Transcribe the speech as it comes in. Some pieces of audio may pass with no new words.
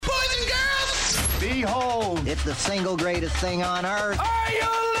behold, it's the single greatest thing on earth. Are you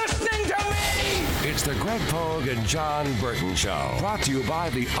listening to me? It's the Greg Pogue and John Burton Show. Brought to you by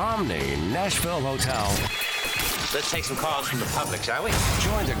the Omni Nashville Hotel. Let's take some calls from the public, shall we?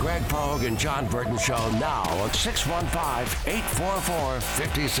 Join the Greg Pogue and John Burton Show now at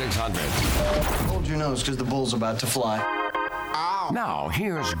 615-844-5600. Hold your nose, because the bull's about to fly. Now,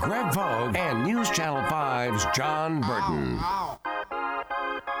 here's Greg Pogue and News Channel 5's John Burton.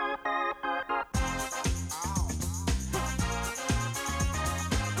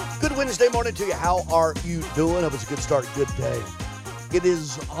 Good Wednesday morning to you. How are you doing? Hope it's a good start, good day. It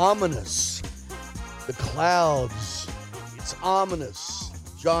is ominous. The clouds. It's ominous.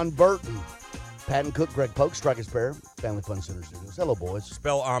 John Burton, Patton Cook, Greg Pogue, Strikers Pair, Family Fun Center Studios. Hello, boys.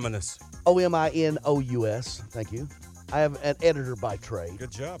 Spell ominous. Ominous. Thank you. I have an editor by trade.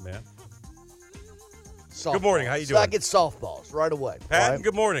 Good job, man. Softballs. Good morning. How you So doing? I get softballs right away. Patton, right?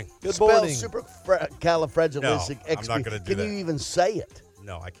 good morning. Good morning. Supercalifragilistic. No, I'm not gonna do Can that. you even say it?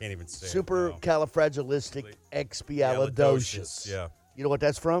 No, I can't even say it. Supercalifragilisticexpialidocious. Yeah. You know what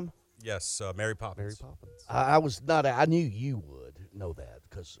that's from? Yes, Mary Poppins. Mary Poppins. I was not. I knew you would know that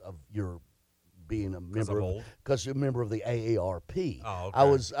because of your being a member. I'm old. Because you're a member of the AARP. Oh, okay.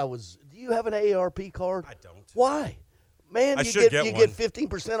 I was. Do you have an AARP card? I don't. Why? Man, I you should get get you one. get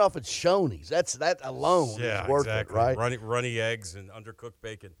 15% off at Shoney's. That alone Yeah, is worth exactly. it, right? Runny eggs and undercooked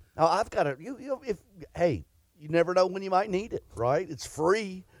bacon. Now I've got a hey, you never know when you might need it, right? It's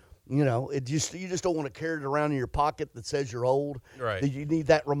free. You know, you just don't want to carry it around in your pocket that says you're old. Right. You need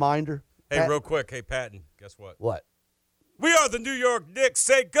that reminder. Hey, Pat- real quick. Hey, Patton, guess what? What? We are the New York Knicks.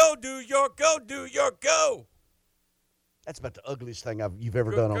 Say, go, New York, go, New York, go. That's about the ugliest thing you've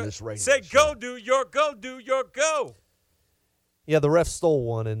ever done on this radio. Say, show. go, New York, go, New York, go. Yeah, the ref stole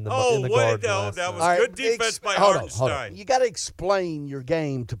one in the garden wait, no, last that night. was All right, good defense by hold on. Hartenstein. You got to explain your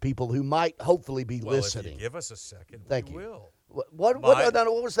game to people who might hopefully be Well, if listening. you give us a second, Thank we you. will. What was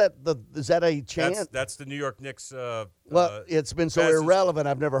that? Is that a chant? That's the New York Knicks. Well, it's been so Madison- irrelevant,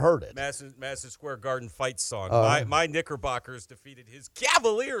 I've never heard it. Madison Square Garden fight song. Oh. My Knickerbockers defeated his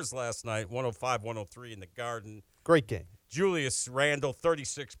Cavaliers last night, 105-103 in the Garden. Great game. Julius Randle,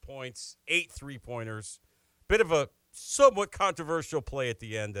 36 points, 8 three-pointers. Bit of a somewhat controversial play at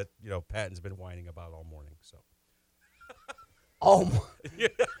the end that, Patton's been whining about all morning. So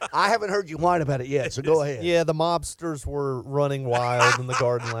I haven't heard you whine about it yet, so go ahead. Yeah, the mobsters were running wild in the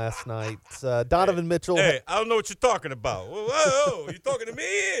garden last night. Donovan Mitchell. Hey, I don't know what you're talking about. Whoa, you talking to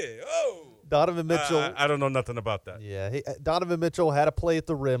me? Oh. Donovan Mitchell. I don't know nothing about that. Yeah, Donovan Mitchell had a play at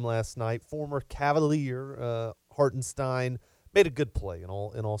the rim last night. Former Cavalier Hartenstein made a good play in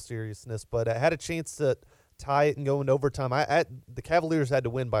all seriousness, but had a chance to tie it and go into overtime. The Cavaliers had to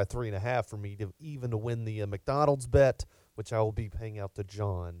win by 3.5 for me to win the McDonald's bet, which I will be paying out to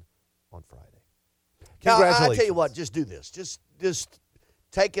John on Friday. Now, Congratulations. I tell you what, just do this. Just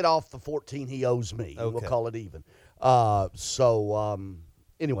take it off the 14 he owes me, and we'll Okay. call it even.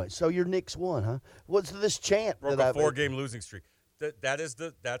 Anyway, so your Knicks won, huh? What's this chant? Broke a 4-game losing streak. That's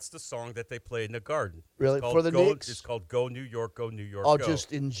the song that they play in the Garden. Really? It's called For the Knicks? It's called "Go New York, Go New York." Oh, Go.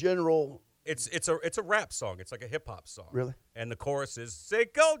 just in general. It's a rap song. It's like a hip hop song. Really? And the chorus is "Say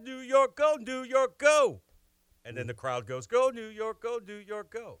Go New York, Go New York, Go," and then the crowd goes "Go New York, Go New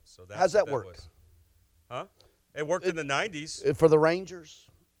York, Go." So that's How's what that work? was. Huh? It worked in the '90s. For the Rangers,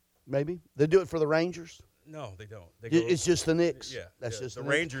 maybe? They do it for the Rangers? No, they don't. They It's just the Knicks. Yeah, That's yeah. just The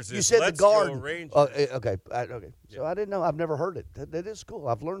Knicks. Rangers You is, said "Let's the go Garden. Rangers." Okay. So Yeah. I didn't know. I've never heard it. That is cool.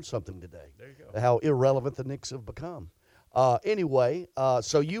 I've learned something today. There you go. How irrelevant the Knicks have become. Anyway,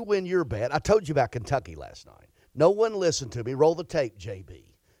 so you win your bet. I told you about Kentucky last night. No one listened to me. Roll the tape,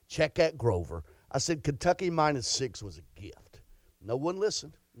 JB. Check at Grover. I said Kentucky -6 was a gift. No one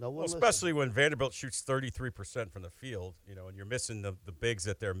listened. Well, especially when Vanderbilt shoots 33% from the field, and you're missing the bigs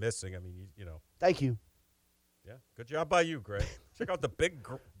that they're missing. I mean, Thank you. Yeah, good job by you, Greg. Check out the big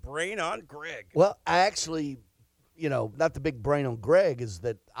brain on Greg. Well, I actually, not the big brain on Greg, is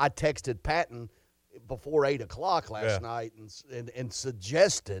that I texted Patton before 8 o'clock last night and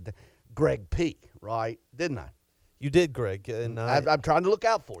suggested Greg P., right? Didn't I? You did, Greg. And I'm trying to look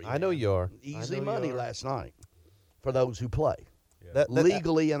out for you. I know you are. Easy money last night for those who play. Yeah. That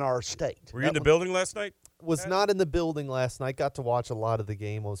Legally in our state. Were you in the building last night? was not in the building last night. Got to watch a lot of the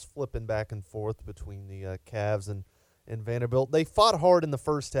game. I was flipping back and forth between the Cavs and Vanderbilt. They fought hard in the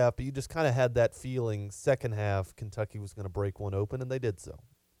first half, but you just kind of had that feeling second half Kentucky was going to break one open, and they did so.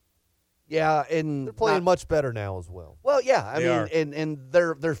 Yeah, and They're playing much better now as well. Well, yeah, They are. and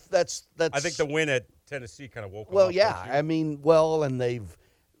they're that's. I think the win at Tennessee kind of woke them Well, up. yeah, don't you? I mean, well, and they've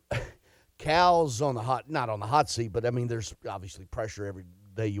Cal's on the hot, not on the hot seat, but I mean, there's obviously pressure every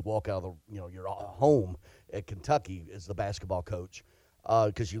day you walk out of your home at Kentucky as the basketball coach,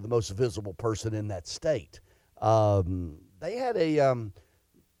 because you're the most visible person in that state. They had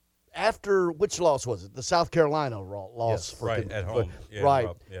after which loss was it? The South Carolina loss. Yes, at home. Yeah, right.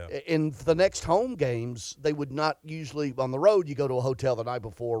 yeah. In the next home games, they would not usually, on the road, you go to a hotel the night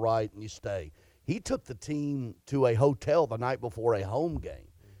before, right, and you stay. He took the team to a hotel the night before a home game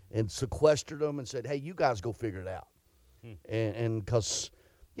and sequestered them and said, hey, you guys go figure it out. And because,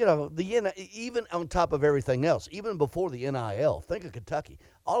 even on top of everything else, even before the NIL, think of Kentucky.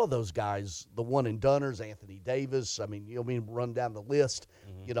 All of those guys, the one-and-doners, Anthony Davis, run down the list,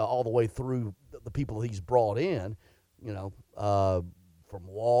 all the way through the people he's brought in, from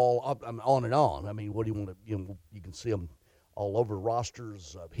Wall, up, on and on. I mean, what do you want to, you can see them all over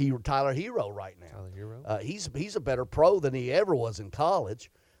rosters. Tyler Hero right now. Tyler Hero. He's a better pro than he ever was in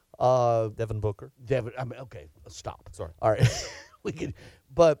college. Devin Booker. Okay, stop. Sorry. All right.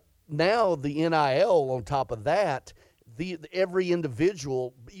 But now the NIL on top of that, every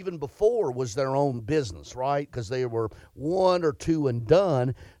individual, even before, was their own business, right? Because they were 1 or 2 and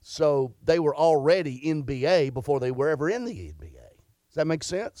done, so they were already NBA before they were ever in the NBA. Does that make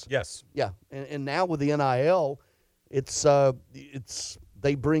sense? Yes. Yeah, and now with the NIL, it's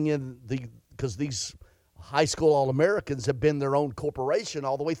they bring in because these high school All-Americans have been their own corporation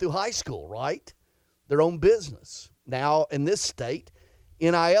all the way through high school, right? Their own business. Now, in this state,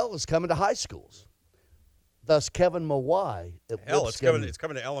 NIL is coming to high schools. Thus, Kevin Mawai. It's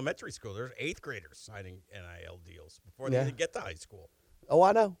coming to elementary school. There's 8th graders signing NIL deals before they even get to high school. Oh,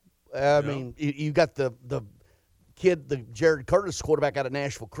 I know. I mean, you got the kid, the Jared Curtis quarterback out of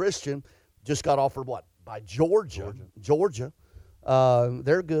Nashville Christian, just got offered by Georgia.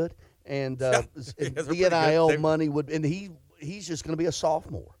 They're good. And the NIL money he's just going to be a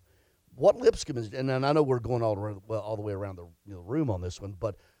sophomore. What Lipscomb is, and I know we're going all the way around the room on this one,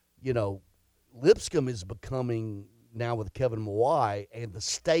 but Lipscomb is becoming now with Kevin Mawai and the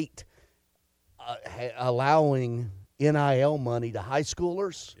state allowing NIL money to high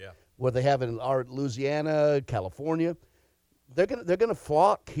schoolers. Yeah. Where they have in Louisiana, California, they're gonna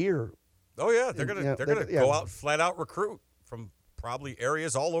flock here. Oh yeah, they're gonna go out flat out recruit from probably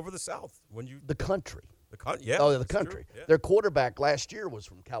areas all over the South. The country. The country. Yeah. Their quarterback last year was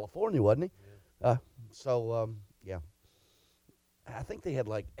from California, wasn't he? Yeah. Yeah. I think they had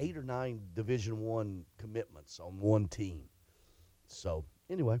like 8 or 9 Division I commitments on one team. So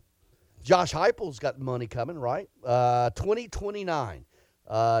anyway, Josh Heupel's got money coming, right? 2029,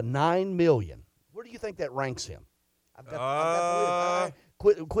 $9 million. Where do you think that ranks him? I've got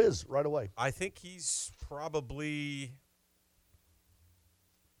quiz right away. I think he's probably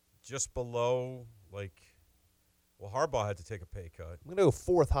just below, Harbaugh had to take a pay cut. I'm going to go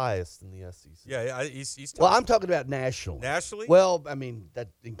 4th highest in the SEC. Yeah, he's tough. Well, I'm talking about nationally. Nationally? Well, I mean, that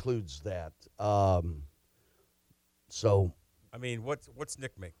includes that. So. I mean, what's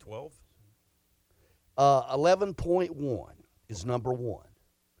Nick make, 12? 11.1 is number 1.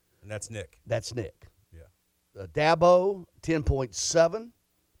 And that's Nick. That's Nick. Yeah. Dabo, 10.7.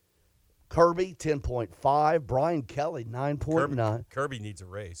 Kirby, 10.5. Brian Kelly, 9.9. Kirby needs a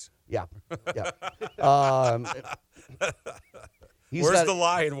raise. Yeah. Where's the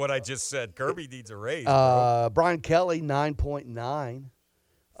lie in what I just said? Kirby needs a raise. Brian Kelly, 9.9.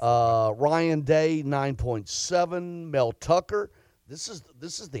 Ryan Day, 9.7. Mel Tucker. This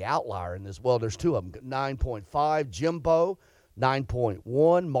is the outlier in this. Well, there's 2 of them. 9.5. Jimbo,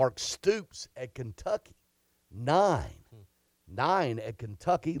 9.1. Mark Stoops at Kentucky, 9. 9 at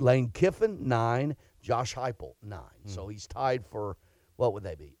Kentucky. Lane Kiffin, 9. Josh Heupel, 9. So he's tied for, what would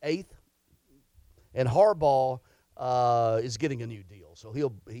they be, 8th? And Harbaugh is getting a new deal. So he's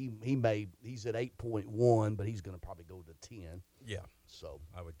at 8.1, but he's going to probably go to 10. Yeah. So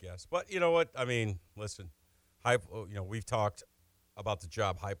I would guess. But you know what? I mean, listen, we've talked about the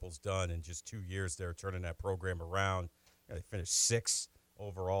job Heupel's done in just 2 years there, turning that program around. They finished 6th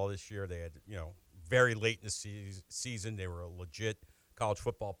overall this year. They had, very late in the season, they were a legit college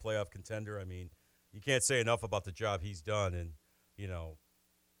football playoff contender. I mean, you can't say enough about the job he's done. And,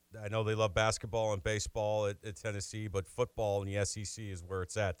 I know they love basketball and baseball at Tennessee, but football in the SEC is where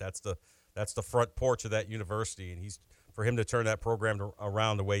it's at. That's the front porch of that university. And for him to turn that program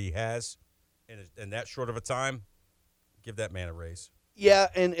around the way he has in that short of a time, give that man a raise. Yeah,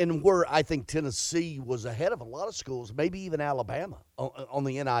 and where I think Tennessee was ahead of a lot of schools, maybe even Alabama, on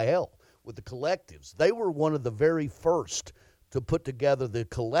the NIL with the collectives. They were one of the very first to put together the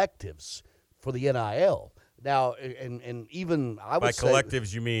collectives for the NIL. Now, and even I would say by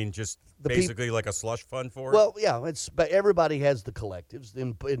collectives, you mean just basically like a slush fund for it? Well, yeah, but everybody has the collectives.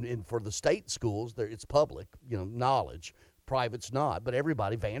 And for the state schools, it's public, knowledge. private's not, but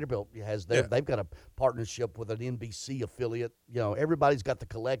everybody, Vanderbilt has they've got a partnership with an NBC affiliate. Everybody's got the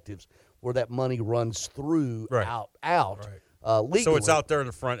collectives where that money runs through out. Legally. So it's out there in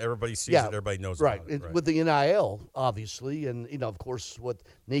the front. Everybody sees it. Everybody knows about it. With the NIL, obviously, and, of course, with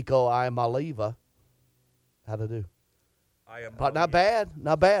Nico Iamaleava. How'd I do? Not bad.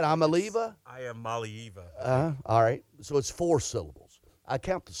 Iamaleava. Iamaleava. All right. So it's 4 syllables. I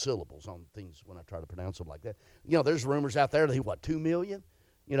count the syllables on things when I try to pronounce them like that. There's rumors out there that he, $2 million,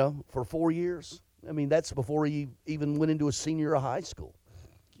 for 4 years? I mean, that's before he even went into a senior year of high school.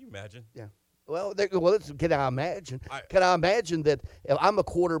 Can you imagine? Yeah. Well, can I imagine? Can I imagine that if I'm a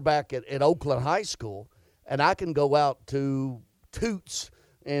quarterback at Oakland High School and I can go out to Toots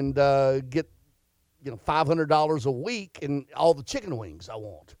and get $500 a week and all the chicken wings I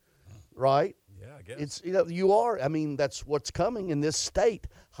want, right? Yeah, I guess. It's that's what's coming in this state.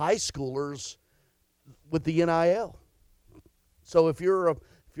 High schoolers with the NIL. So if you're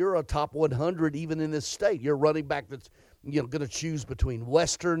a top 100 even in this state, you're a running back that's going to choose between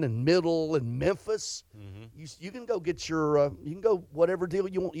Western and Middle and Memphis. Mm-hmm. You can go get you can go whatever deal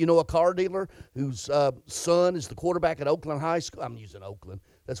you want. A car dealer whose son is the quarterback at Oakland High School. I'm using Oakland.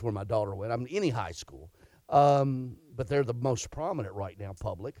 That's where my daughter went. Any high school. But they're the most prominent right now,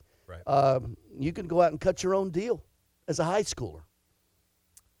 public. Right. You can go out and cut your own deal as a high schooler.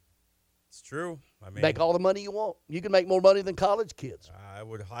 It's true. Make all the money you want. You can make more money than college kids. I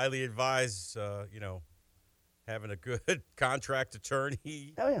would highly advise, having a good contract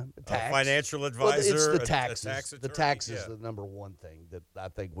attorney. Oh, yeah. A financial advisor. Well, it's the taxes. A tax attorney. The tax is the number one thing that I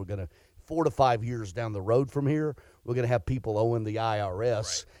think we're going to, 4 to 5 years down the road from here, we're going to have people owing the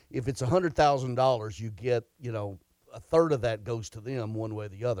IRS. Right. If it's $100,000, you get, a third of that goes to them one way or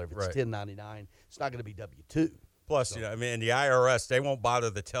the other. If it's 1099, it's not going to be W-2. Plus, the IRS, they won't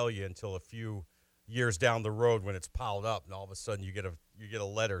bother to tell you until a few years down the road when it's piled up, and all of a sudden you get a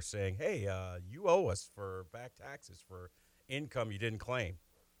letter saying, "Hey, you owe us for back taxes for income you didn't claim.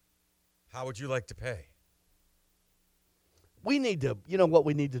 How would you like to pay?" We need to. You know what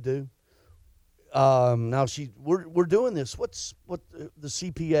we need to do? Now we're doing this. What the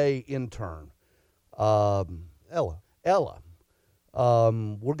CPA intern, Ella.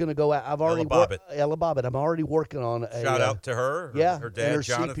 We're going to go out. Ella Bobbitt. I'm already working on a shout out to her. Her dad, and her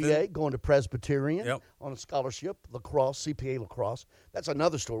Jonathan. CPA, going to Presbyterian on a scholarship, CPA lacrosse. That's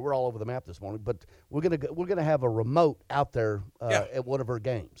another story. We're all over the map this morning, but we're gonna have a remote out there at one of her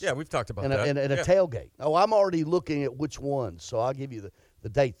games. Yeah, we've talked about that. And a tailgate. Oh, I'm already looking at which one, so I'll give you the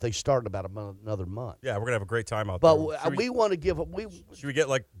date. They start in about another month. Yeah, we're gonna have a great time out there. But we want to give should we get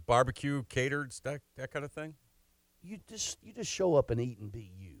like barbecue catered, that kind of thing? You just show up and eat and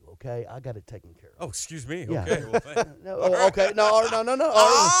be you, okay? I got it taken care of. Oh, excuse me. Yeah. Okay. Well, okay. No.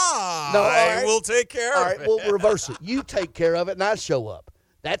 I will take care of it. All right, we'll reverse it. You take care of it, and I show up.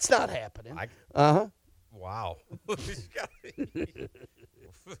 That's not happening. Wow.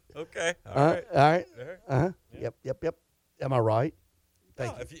 Okay. All right. Yep. Am I right?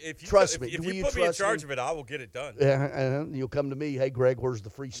 Thank you. If you trust me. If you put me in charge of it, I will get it done. You'll come to me. Hey, Greg, where's the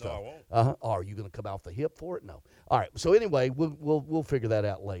free stuff? No, I won't. Are you going to come off the hip for it? No. All right. So anyway, we'll figure that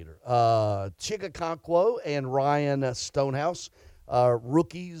out later. Chig Okonkwo and Ryan Stonehouse,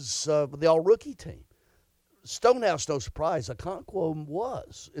 rookies, the all-rookie team. Stonehouse, no surprise. Okonkwo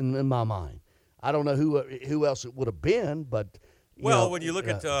was in my mind. I don't know who else it would have been, but. When you look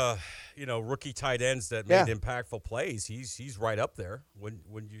at rookie tight ends that made impactful plays, he's right up there.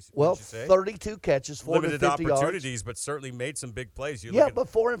 Wouldn't you say? 32 catches, 450 yards. Limited opportunities, but certainly made some big plays. But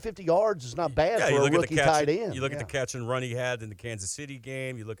 450 yards is not bad for a rookie tight end. You look at the catch and run he had in the Kansas City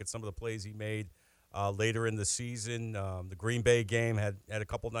game. You look at some of the plays he made later in the season. The Green Bay game had a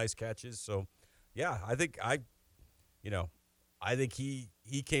couple nice catches. So, yeah, I think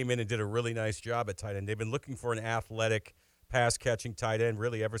he came in and did a really nice job at tight end. They've been looking for an athletic pass-catching tight end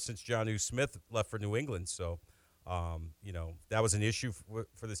really ever since Jonnu Smith left for New England. So, that was an issue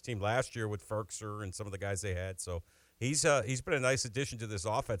for this team last year with Ferkser and some of the guys they had. So he's been a nice addition to this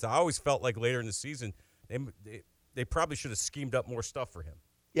offense. I always felt like later in the season they probably should have schemed up more stuff for him.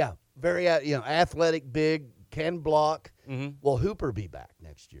 Yeah, very athletic, big, can block. Mm-hmm. Will Hooper be back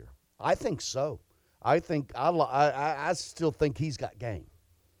next year? I think so. I still think he's got game.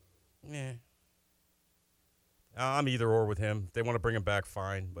 Yeah. I'm either or with him. If they want to bring him back,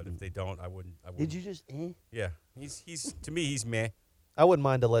 fine. But if they don't, I wouldn't. Did you just? Yeah, he's to me, he's meh. I wouldn't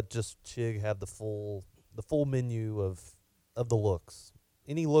mind to let just Chig have the full menu of the looks.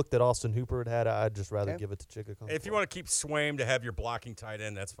 Any look that Austin Hooper had, I'd just rather give it to Chig Okonkwo. If you want to keep Swaim to have your blocking tight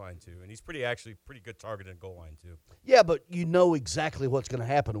end, that's fine too. And he's pretty good target and goal line too. Yeah, but you know exactly what's going to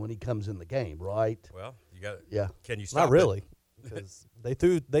happen when he comes in the game, right? Well, Yeah. Can you stop Not really. it? Because they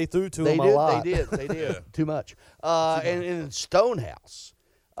threw to him a lot. They did. Too much. And in Stonehouse,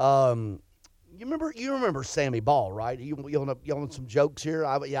 you remember Sammy Ball, right? You want some jokes here?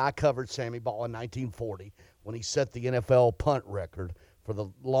 I covered Sammy Ball in 1940 when he set the NFL punt record for the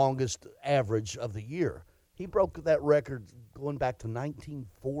longest average of the year. He broke that record going back to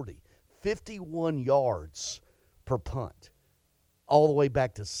 1940, 51 yards per punt, all the way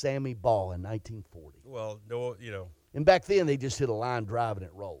back to Sammy Ball in 1940. Well, And back then, they just hit a line drive and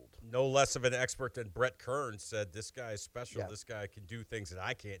it rolled. no less of an expert than Brett Kern said, this guy is special. Yeah. This guy can do things that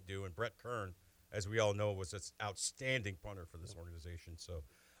I can't do. And Brett Kern, as we all know, was an outstanding punter for this organization. So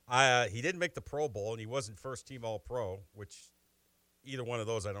he didn't make the Pro Bowl, and he wasn't first-team All-Pro, which either one of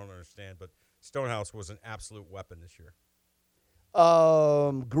those I don't understand. But Stonehouse was an absolute weapon this year.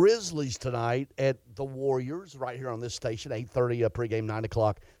 Grizzlies tonight at the Warriors right here on this station, 8:30 pregame, 9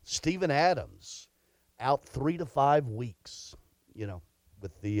 o'clock. Steven Adams out 3 to 5 weeks,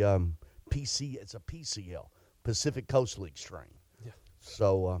 with the it's a PCL, Pacific Coast League strain. Yeah.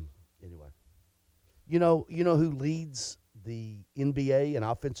 So, anyway. You know who leads the NBA in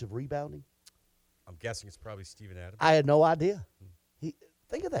offensive rebounding? I'm guessing it's probably Steven Adams. I had no idea.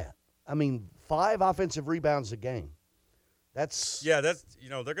 Think of that. 5 offensive rebounds a game. That's they're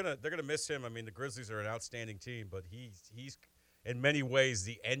gonna miss him. The Grizzlies are an outstanding team, but he's in many ways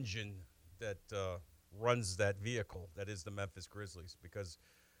the engine that runs that vehicle that is the Memphis Grizzlies, because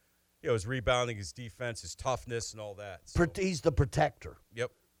his rebounding, his defense, his toughness, and all that. So, he's the protector.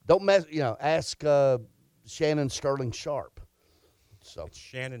 yep. Don't mess. Ask Shannon Sterling Sharp. So It's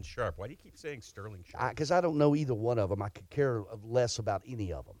Shannon Sharp. Why do you keep saying Sterling Sharp? because I don't know either one of them. I could care less about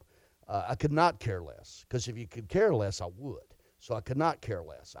any of them. I could not care less, because if you could care less, I would. So I could not care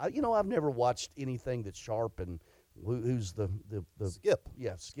less. I've never watched anything that's Sharp and who's the Skip.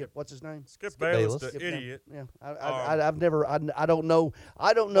 Yeah, Skip. What's his name? Skip Bayless, Bayless. the idiot. Yeah, I've never. I don't know.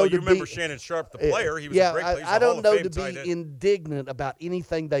 I don't know. Oh, you to remember be, Shannon Sharp, the player? He was yeah, a great player. He was I a don't Hall of know Fame to tight be end. indignant about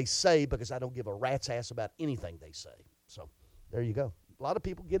anything they say, because I don't give a rat's ass about anything they say. So there you go. A lot of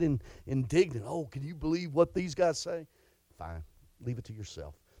people get indignant. Oh, can you believe what these guys say? Fine, leave it to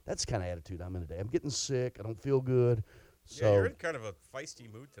yourself. That's the kind of attitude I'm in today. I'm getting sick. I don't feel good. So Yeah, you're in kind of a feisty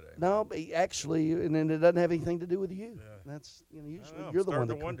mood today. no, but actually, and it doesn't have anything to do with you. Yeah. That's usually I know, I'm you're the one starting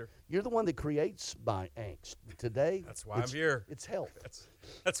to that wonder. you're the one that creates my angst. Today, That's why I'm here. It's health.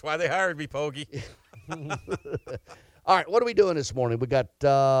 That's why they hired me, Pogey. All right, what are we doing this morning? We got We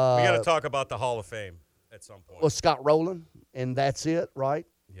got to talk about the Hall of Fame at some point. well, Scott Rowland, and that's it, right?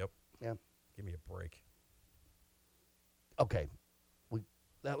 Yep. Yeah. Give me a break. Okay.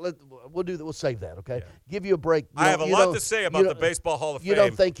 We'll save that, okay? Yeah. Give you a break. I have a lot to say about the Baseball Hall of Fame. You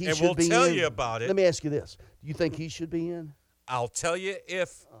don't think he and should be in? we'll tell you about it. Let me ask you this. Do you think he should be in? I'll tell you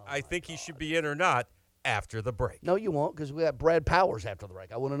if I think he should be in or not after the break. No, you won't, because we got Brad Powers after the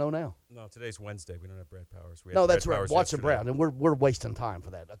break. I want to know now. No, today's Wednesday. We don't have Brad Powers. We had No, Brad that's right. Powers Watson yesterday. Brown, and we're wasting time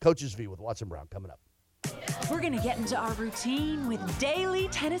for that. A Coach's View with Watson Brown coming up. We're going to get into our routine with Daily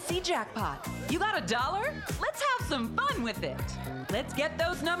Tennessee Jackpot. You got $1? Let's have some fun with it. Let's get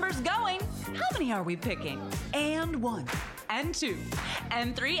those numbers going. How many are we picking? And 1, and 2,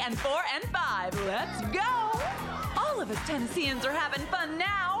 and 3, and 4, and 5. Let's go. All of us Tennesseans are having fun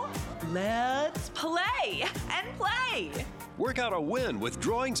now. Let's play and play. Work out a win with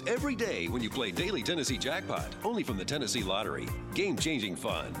drawings every day when you play Daily Tennessee Jackpot, only from the Tennessee Lottery. Game-changing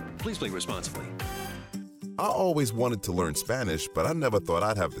fun. Please play responsibly. I always wanted to learn Spanish, but I never thought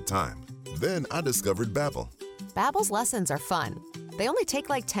I'd have the time. Then I discovered Babbel. Babbel's lessons are fun. They only take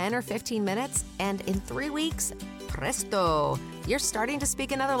like 10 or 15 minutes, and in 3 weeks, presto, you're starting to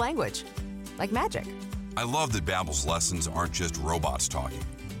speak another language. Like magic. I love that Babbel's lessons aren't just robots talking.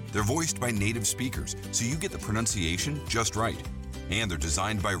 They're voiced by native speakers, so you get the pronunciation just right. And they're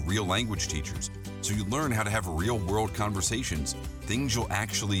designed by real language teachers, so you learn how to have real-world conversations, things you'll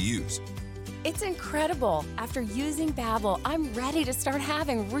actually use. It's incredible. After using Babbel, I'm ready to start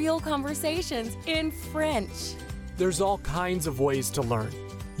having real conversations in French. There's all kinds of ways to learn.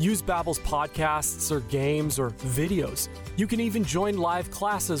 Use Babbel's podcasts or games or videos. You can even join live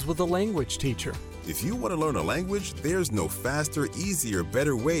classes with a language teacher. If you want to learn a language, there's no faster, easier,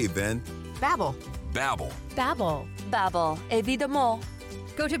 better way than Babbel. Babbel. Babbel. Babbel. Évidemment.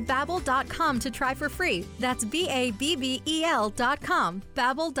 Go to Babbel.com to try for free. That's BABBEL.com.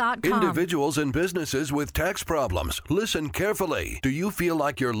 Babbel.com. Individuals and businesses with tax problems, listen carefully. Do you feel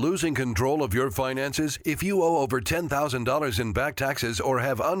like you're losing control of your finances? If you owe over $10,000 in back taxes or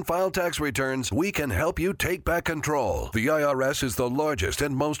have unfiled tax returns, we can help you take back control. The IRS is the largest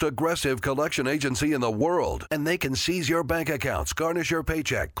and most aggressive collection agency in the world, and they can seize your bank accounts, garnish your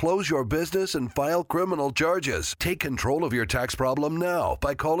paycheck, close your business, and file criminal charges. Take control of your tax problem now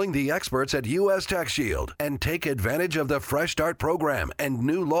by calling the experts at U.S. Tax Shield and take advantage of the Fresh Start program and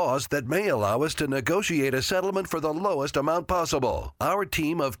new laws that may allow us to negotiate a settlement for the lowest amount possible. Our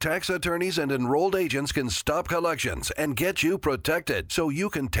team of tax attorneys and enrolled agents can stop collections and get you protected so you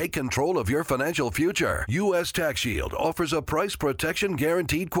can take control of your financial future. U.S. Tax Shield offers a price protection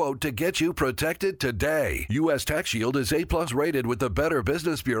guaranteed quote to get you protected today. U.S. Tax Shield is A+ rated with the Better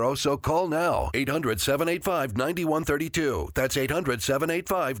Business Bureau, so call now. 800-785-9132. That's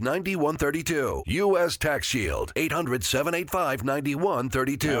 800-785-9132. U.S. Tax Shield.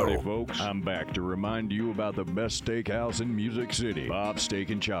 800-785-9132. Howdy, folks. I'm back to remind you about the best steakhouse in Music City, Bob's Steak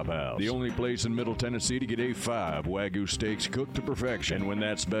and Chop House. The only place in Middle Tennessee to get A5 Wagyu steaks cooked to perfection. And when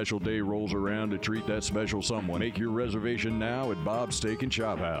that special day rolls around to treat that special someone, make your reservation now at Bob's Steak and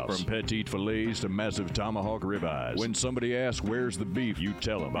Chop House. From petite fillets to massive tomahawk ribeyes. When somebody asks where's the beef, you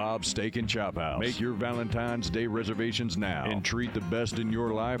tell them Bob's Steak and Chop House. Make your Valentine's Day reservations now and treat the best in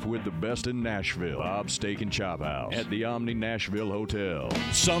your life with the best in Nashville. Bob's Steak and Chop House at the Omni Nashville Hotel.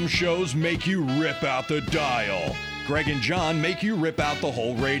 Some shows make you rip out the dial. Greg and John make you rip out the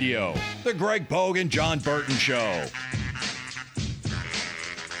whole radio. The Greg Pogue and John Burton Show.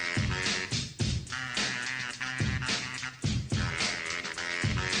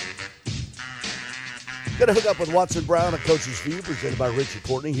 Going to hook up with Watson Brown, a Coach's View, presented by Richie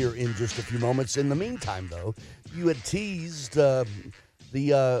Courtney here in just a few moments. In the meantime, though, you had teased the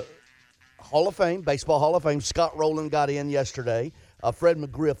Hall of Fame, Baseball Hall of Fame. Scott Rowland got in yesterday. Fred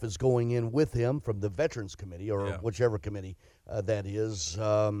McGriff is going in with him from the Veterans Committee or whichever committee that is.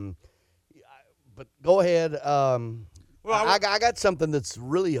 But go ahead. I got something that's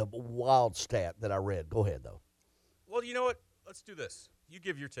really a wild stat that I read. Go ahead, though. Well, you know what? Let's do this. You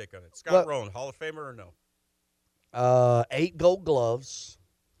give your take on it. Scott Rowland, Hall of Famer or no? 8 Gold Gloves,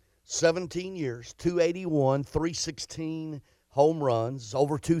 17 years, 281, 316 home runs,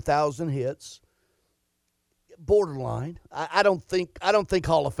 over 2,000 hits. Borderline. I don't think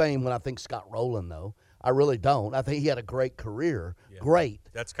Hall of Fame when I think Scott Rowland, though. I really don't. I think he had a great career. Yeah. Great.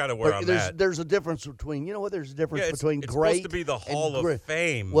 That's kind of where I'm at. There's a difference between, there's a difference between it's great. It's supposed to be the Hall of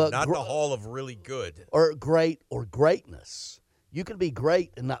Fame, not the Hall of really good. Or great or greatness. You can be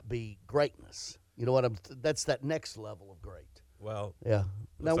great and not be greatness. You know what that's that next level of great. Well, yeah.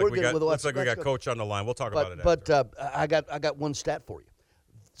 Now we're getting with looks like we got Coach on the line. We'll talk about it after. But I got one stat for you.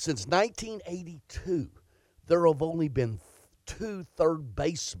 Since 1982, there have only been 2 third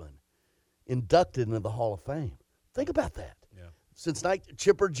basemen inducted into the Hall of Fame. Think about that. Yeah. Since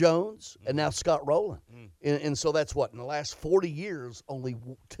Chipper Jones and now Scott Rowland. And so that's what, in the last 40 years, only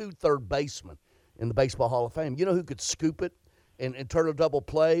 2 third basemen in the Baseball Hall of Fame. You know who could scoop it and turn a double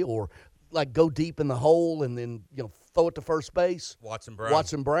play or like go deep in the hole and then throw it to first base? Watson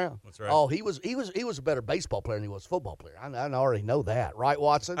Brown. That's right. Oh, he was a better baseball player than he was a football player. I already know that, right,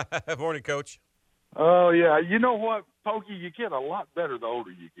 Watson? Morning, Coach. Oh, yeah. You know what, Pokey? You get a lot better the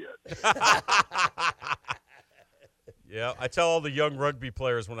older you get. Yeah, I tell all the young rugby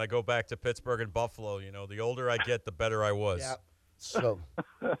players when I go back to Pittsburgh and Buffalo, the older I get, the better I was. Yeah. So,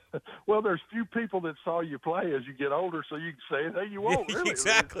 well, there's few people that saw you play as you get older, so you can say it. Hey, you won't really.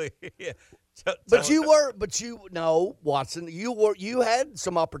 Exactly. Yeah. Watson, you had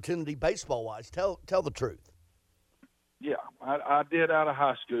some opportunity baseball wise. Tell the truth. Yeah, I did out of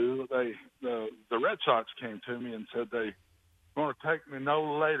high school. The Red Sox came to me and said they were going to take me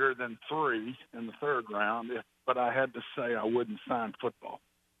no later than 3 in the 3rd round, but I had to say I wouldn't sign football.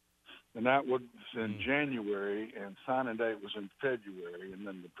 And that was in January, and signing date was in February, and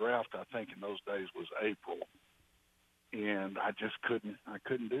then the draft, I think, in those days was April. And I just couldn't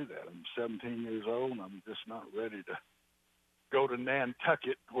do that. I'm 17 years old, and I'm just not ready to go to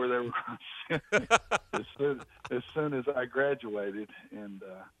Nantucket where they were going to send me as soon as I graduated. And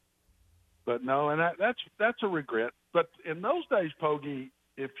but no, and that's a regret. But in those days, Pogie,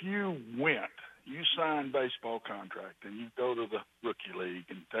 if you signed baseball contract and you go to the rookie league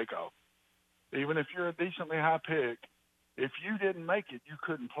and take off. Even if you're a decently high pick, if you didn't make it, you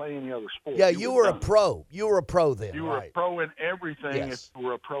couldn't play any other sport. Yeah, you were a pro. You were a pro then. You were a pro in everything if you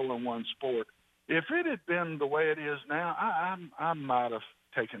were a pro in one sport. If it had been the way it is now, I might have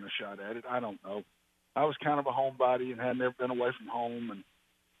taken a shot at it. I don't know. I was kind of a homebody and had never been away from home, and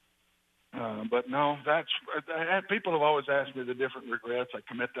But no, people have always asked me the different regrets. I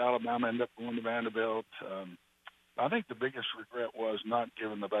commit to Alabama, end up going to Vanderbilt. I think the biggest regret was not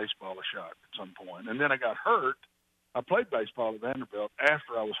giving the baseball a shot at some point. And then I got hurt. I played baseball at Vanderbilt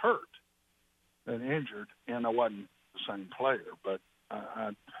after I was hurt and injured, and I wasn't the same player. But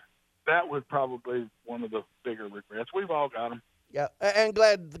that was probably one of the bigger regrets. We've all got them. Yeah, and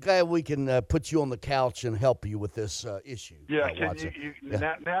glad we can put you on the couch and help you with this issue. Yeah, can you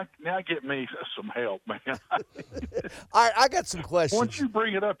now get me some help, man. All right, I got some questions. Once you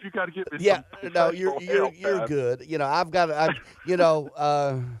bring it up, you got to get me. Yeah, some no, you're good. You know,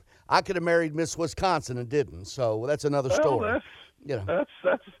 I could have married Miss Wisconsin and didn't, so that's another story.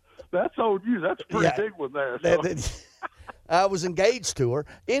 That's old news. That's a pretty big one there. So. I was engaged to her.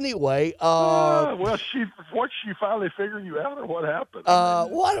 Anyway, once she finally figure you out, or what happened?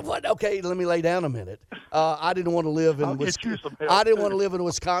 What? Okay, let me lay down a minute. I didn't want to live in Wisconsin. I didn't want to live in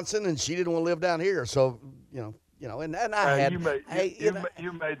Wisconsin, and she didn't want to live down here. So and I had you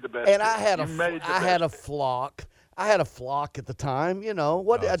made the best. And I had a flock. I had a flock at the time.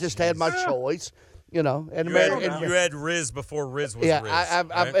 I just had my choice. And you had Riz before Riz was Riz.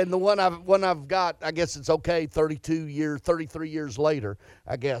 Right? And the one I've got, I gutter it's okay. 33 years later,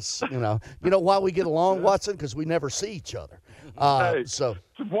 I guess. You know why we get along, Watson? Because we never see each other. So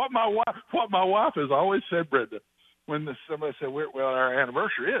what my wife has always said, Brenda, when somebody said, our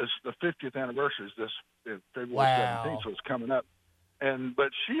anniversary is the 50th anniversary is this February 17th, so it's coming up.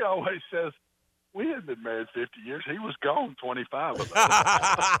 But she always says, we hadn't been married 50 years. He was gone 25 of them.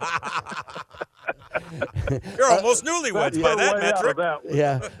 You're almost newlyweds by that metric.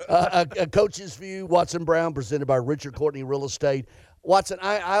 A Coach's View, Watson Brown, presented by Richard Courtney Real Estate. Watson,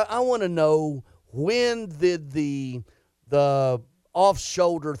 I want to know, when did the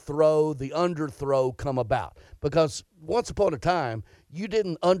off-shoulder throw, the underthrow come about? Because once upon a time, you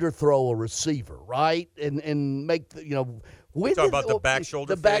didn't underthrow a receiver, right? And make when talking about the back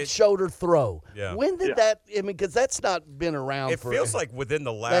shoulder back shoulder throw. Yeah. When did that? I mean, because that's not been around. It feels like within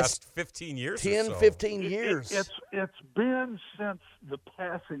the last 15 years. 10, 15 years. It's been since the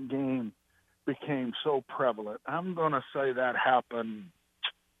passing game became so prevalent. I'm going to say that happened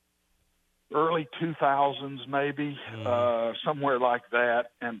early 2000s, maybe somewhere like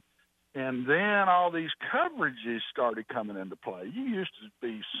that, and then all these coverages started coming into play. You used to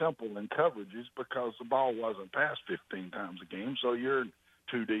be simple in coverages because the ball wasn't passed 15 times a game, so you're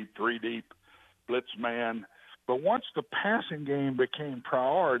 2 deep, 3 deep, blitz man. But once the passing game became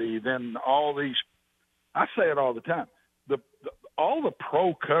priority, then all these – I say it all the time. All the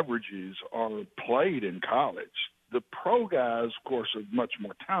pro coverages are played in college. The pro guys, of course, are much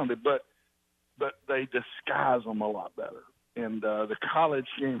more talented, but they disguise them a lot better. And the college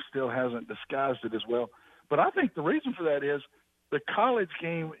game still hasn't disguised it as well. But I think the reason for that is the college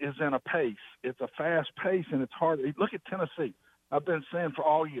game is in a pace. It's a fast pace, and it's hard. Look at Tennessee. I've been saying for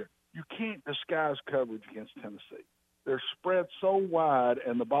all year, you can't disguise coverage against Tennessee. They're spread so wide,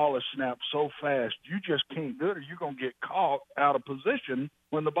 and the ball is snapped so fast, you just can't do it, or you're going to get caught out of position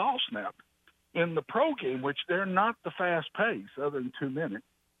when the ball snapped. In the pro game, which they're not the fast pace, other than 2 minutes,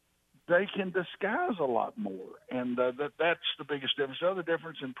 they can disguise a lot more, and that's the biggest difference. The other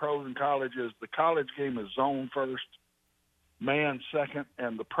difference in pros and college is the college game is zone first, man second,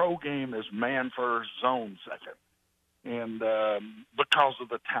 and the pro game is man first, zone second. And because of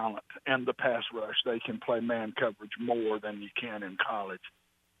the talent and the pass rush, they can play man coverage more than you can in college.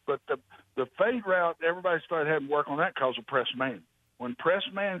 But the fade route, everybody started having to work on that because of press man. When press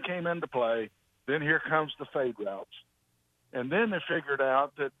man came into play, then here comes the fade routes. And then they figured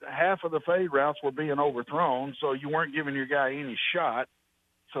out that half of the fade routes were being overthrown, so you weren't giving your guy any shot.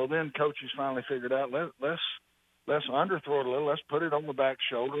 So then coaches finally figured out, let's underthrow it a little, let's put it on the back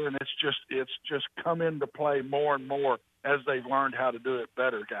shoulder, and it's just come into play more and more as they've learned how to do it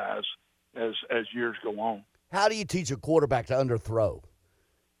better, guys, as years go on. How do you teach a quarterback to underthrow?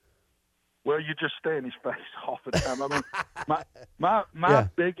 Well, you just stay in his face all the time. I mean, my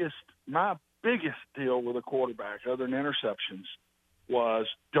biggest deal with a quarterback, other than interceptions, was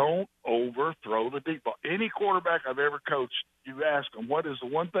don't overthrow the deep ball. Any quarterback I've ever coached, you ask them, what is the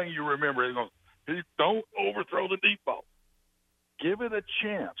one thing you remember? They go, don't overthrow the deep ball. Give it a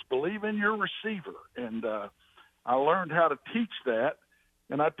chance. Believe in your receiver. And I learned how to teach that.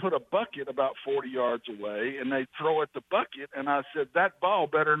 And I'd put a bucket about 40 yards away, and they'd throw at the bucket, and I said, that ball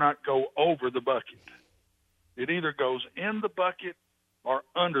better not go over the bucket. It either goes in the bucket or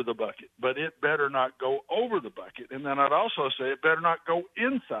under the bucket, but it better not go over the bucket. And then I'd also say it better not go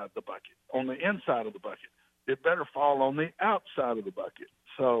inside the bucket, on the inside of the bucket. It better fall on the outside of the bucket.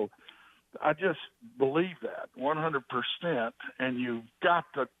 So I just believe that 100%, and you've got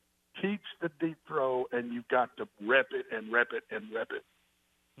to teach the deep throw, and you've got to rep it and rep it and rep it.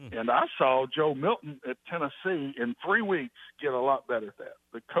 And I saw Joe Milton at Tennessee in 3 weeks get a lot better at that.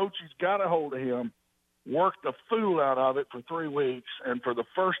 The coaches got a hold of him, worked the fool out of it for 3 weeks, and for the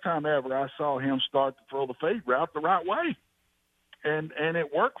first time ever, I saw him start to throw the fade route the right way. And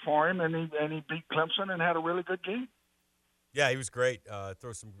it worked for him, and he beat Clemson and had a really good game. Yeah, he was great.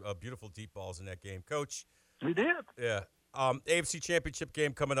 Throw some beautiful deep balls in that game. Coach. He did. Yeah. AFC Championship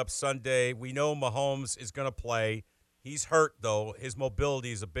game coming up Sunday. We know Mahomes is going to play. He's hurt, though. His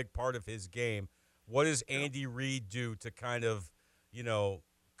mobility is a big part of his game. What does Andy Reid do to kind of,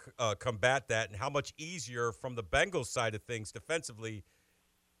 combat that? And how much easier from the Bengals side of things defensively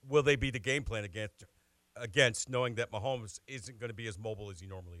will they be the game plan against knowing that Mahomes isn't going to be as mobile as he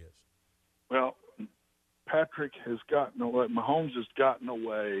normally is? Well, Mahomes has gotten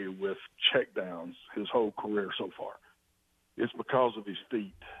away with checkdowns his whole career so far. It's because of his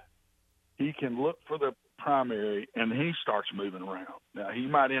feet. He can look for the primary, and he starts moving around. Now, he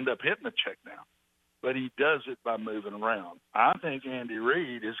might end up hitting a check down, but he does it by moving around. I think Andy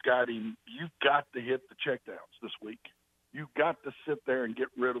Reid has got him. You've got to hit the check downs this week. You've got to sit there and get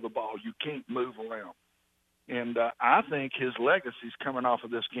rid of the ball. You can't move around. And I think his legacy is coming off of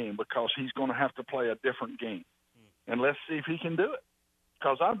this game because he's going to have to play a different game. And let's see if he can do it,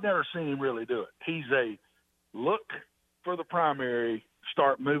 because I've never seen him really do it. He's a look for the primary,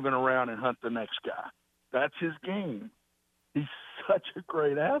 start moving around and hunt the next guy. That's his game. He's such a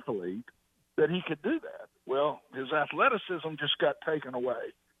great athlete that he could do that. Well, his athleticism just got taken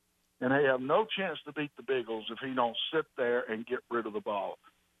away, and they have no chance to beat the Bengals if he don't sit there and get rid of the ball.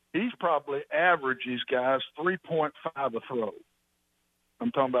 He's probably averages, guys, 3.5 a throw.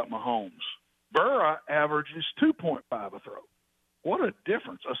 I'm talking about Mahomes. Burrow averages 2.5 a throw. What a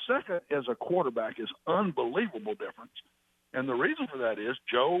difference. A second as a quarterback is unbelievable difference. And the reason for that is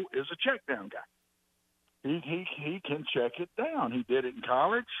Joe is a check down guy. He can check it down. He did it in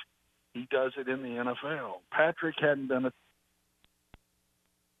college. He does it in the NFL. Patrick hadn't done it.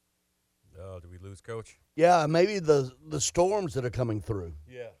 Oh, did we lose Coach? Yeah, maybe the storms that are coming through.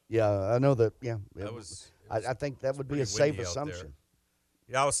 Yeah, I know that. Yeah, I think that would be a safe assumption.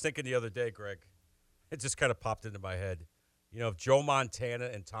 Yeah, I was thinking the other day, Greg. It just kind of popped into my head. If Joe Montana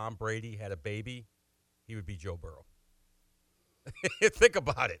and Tom Brady had a baby, he would be Joe Burrow. Think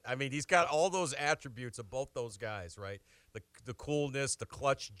about it. I mean, he's got all those attributes of both those guys, right? The coolness, the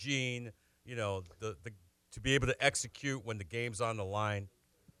clutch gene, the to be able to execute when the game's on the line.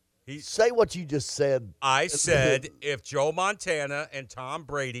 Say what you just said. I said if Joe Montana and Tom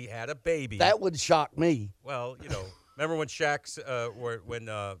Brady had a baby. That would shock me. Well, remember when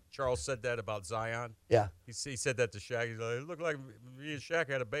when Charles said that about Zion? Yeah. He said that to Shaq. He's like, it looked like me and Shaq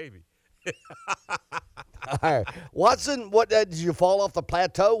had a baby. All right. Watson, did you fall off the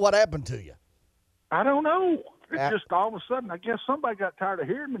plateau? What happened to you? I don't know. It's just all of a sudden, I guess somebody got tired of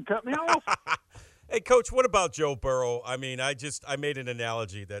hearing me and cut me off. Hey, Coach, what about Joe Burrow? I mean, I made an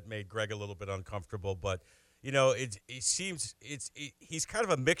analogy that made Greg a little bit uncomfortable, but it seems he's kind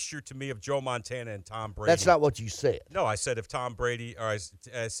of a mixture to me of Joe Montana and Tom Brady. That's not what you said. No, I said if Tom Brady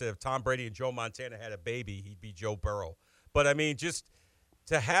and Joe Montana had a baby, he'd be Joe Burrow. But I mean, just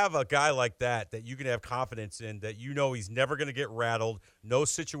to have a guy like that you can have confidence in, that he's never going to get rattled, no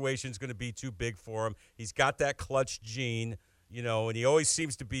situation's going to be too big for him. He's got that clutch gene, and he always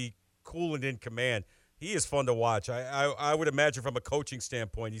seems to be cool and in command. He is fun to watch. I would imagine from a coaching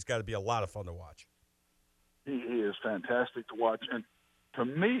standpoint, he's got to be a lot of fun to watch. He is fantastic to watch. And to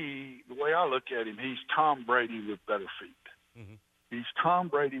me, the way I look at him, he's Tom Brady with better feet. Mm-hmm. He's Tom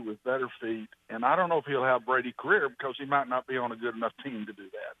Brady with better feet. And I don't know if he'll have Brady's career because he might not be on a good enough team to do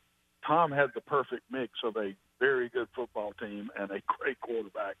that. Tom had the perfect mix of a very good football team and a great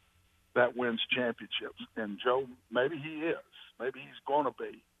quarterback that wins championships. And Joe, maybe he is. Maybe he's going to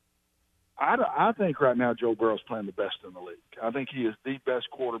be. I think right now Joe Burrow's playing the best in the league. I think he is the best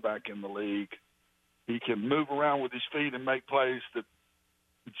quarterback in the league. He can move around with his feet and make plays that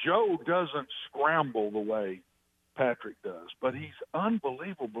Joe doesn't scramble the way Patrick does, but he's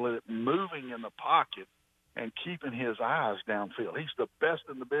unbelievable at moving in the pocket and keeping his eyes downfield. He's the best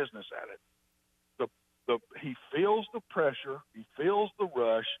in the business at it. He feels the pressure. He feels the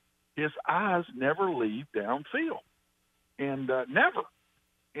rush. His eyes never leave downfield, and never.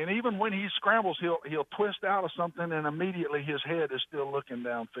 And even when he scrambles, he'll twist out of something, and immediately his head is still looking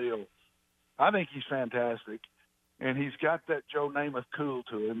downfield. I think he's fantastic, and he's got that Joe Namath cool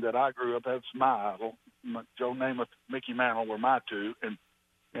to him that I grew up. That's my idol. Joe Namath, Mickey Mantle were my two, and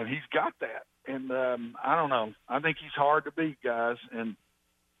he's got that. And I don't know. I think he's hard to beat, guys. And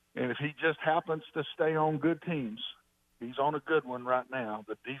if he just happens to stay on good teams He's on a good one right now.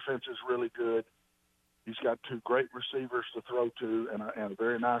 The defense is really good. He's got two great receivers to throw to and a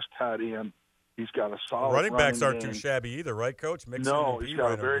very nice tight end. He's got a solid running backs aren't game. too shabby either, right, Coach? Mixon No, and he's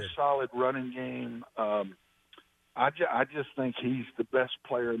got a Perine are very good. solid running game. I just think he's the best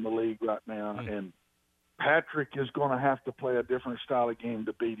player in the league right now, and Patrick is going to have to play a different style of game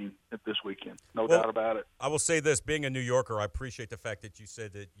to beat him this weekend. No doubt about it. I will say this, being a New Yorker, I appreciate the fact that you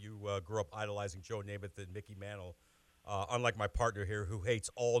said that you grew up idolizing Joe Namath and Mickey Mantle. Unlike my partner here, who hates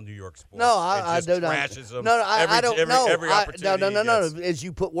all New York sports. No, I do not. Trashes them. I don't know. Every opportunity. No. As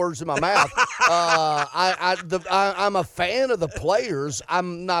you put words in my mouth, I'm a fan of the players.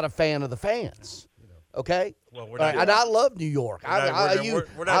 I'm not a fan of the fans. Okay. Well, we're not. And I love New York. We're not here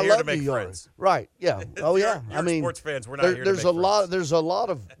love to make New York. friends. Right. Yeah. Oh yeah. You're I mean, sports fans. We're not here to there's make a friends. lot. There's a lot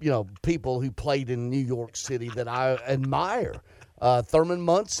of people who played in New York City that I admire. Thurman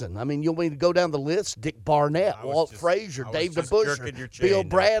Munson. I mean, you'll need to go down the list. Dick Barnett, Walt Frazier, Dave DeBusschere, Bill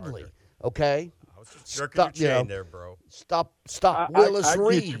Bradley. Okay. I was just jerking your chain there, bro. Stop. Willis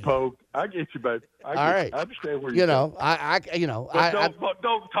Reed. I get you, Pogue. I get you, babe. All right. I understand where you're going.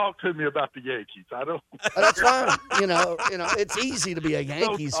 Don't talk to me about the Yankees. I don't. That's fine. It's easy to be a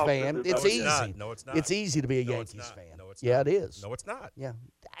Yankees fan. It's easy. No, it's not. It's easy to be a Yankees fan. No, it's yeah, not. it is. No, it's not. Yeah.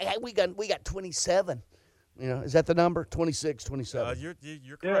 We got 27. Is that the number? 26, 27. You're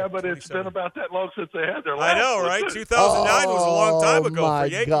correct. Yeah, but 27. it's been about that long since they had their last. I know, right? 2009 was a long time ago my for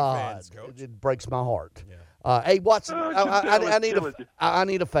Yankee God. fans, Coach. It breaks my heart. Hey, Watson, I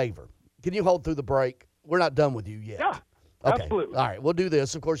need a favor. Can you hold through the break? We're not done with you yet. Yeah, okay. absolutely. All right, we'll do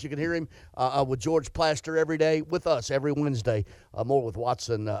this. Of course, you can hear him with George Plaster every day, with us every Wednesday. More with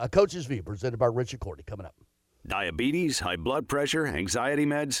Watson. A Coach's View, presented by Richard Cordy, coming up. Diabetes, high blood pressure, anxiety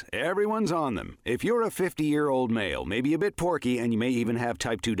meds, everyone's on them. If you're a 50-year-old male, maybe a bit porky, and you may even have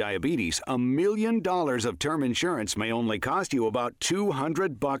type 2 diabetes, $1 million of term insurance may only cost you about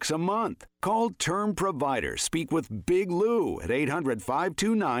 $200 a month. Call Term Provider. Speak with Big Lou at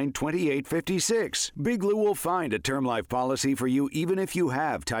 800-529-2856. Big Lou will find a term life policy for you even if you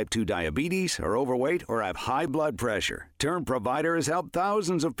have type 2 diabetes, are overweight, or have high blood pressure. Term Provider has helped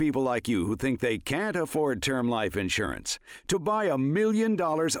thousands of people like you who think they can't afford term life insurance. To buy $1 million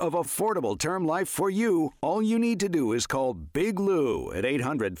of affordable term life for you, all you need to do is call Big Lou at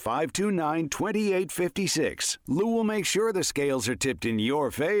 800-529-2856. Lou will make sure the scales are tipped in your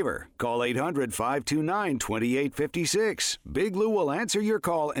favor. Call 800-529-2856. Big Lou will answer your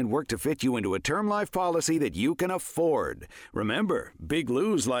call and work to fit you into a term life policy that you can afford. Remember, Big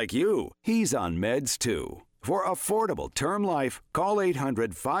Lou's like you. He's on meds too. For affordable term life, call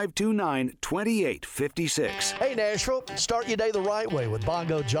 800-529-2856. Hey, Nashville, start your day the right way with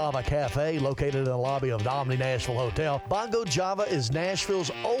Bongo Java Cafe, located in the lobby of the Omni Nashville Hotel. Bongo Java is Nashville's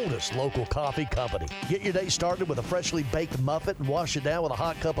oldest local coffee company. Get your day started with a freshly baked muffin and wash it down with a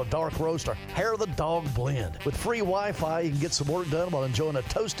hot cup of dark roast or hair of the dog blend. With free Wi-Fi, you can get some work done while enjoying a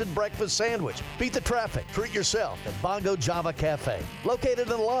toasted breakfast sandwich. Beat the traffic. Treat yourself at Bongo Java Cafe, located in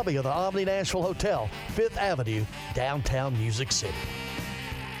the lobby of the Omni Nashville Hotel, 5th Avenue, downtown Music City.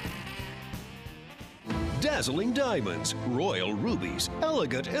 Dazzling diamonds, royal rubies,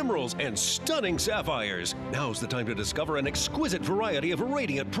 elegant emeralds, and stunning sapphires. Now's the time to discover an exquisite variety of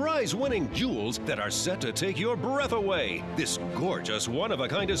radiant, prize-winning jewels that are set to take your breath away. This gorgeous,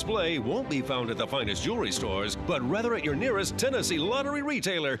 one-of-a-kind display won't be found at the finest jewelry stores, but rather at your nearest Tennessee Lottery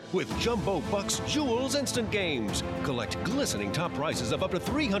retailer with Jumbo Bucks Jewels Instant Games. Collect glistening top prizes of up to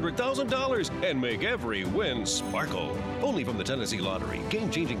 $300,000 and make every win sparkle. Only from the Tennessee Lottery.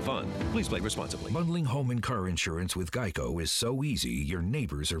 Game-changing fun. Please play responsibly. Bundling home and car insurance with Geico is so easy, your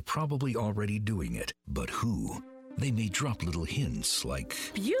neighbors are probably already doing it. But who? They may drop little hints like,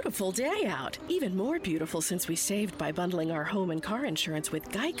 beautiful day out. Even more beautiful since we saved by bundling our home and car insurance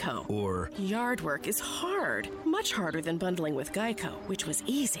with Geico. Or, yard work is hard. Much harder than bundling with Geico, which was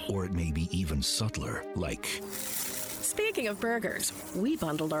easy. Or it may be even subtler, like, speaking of burgers, we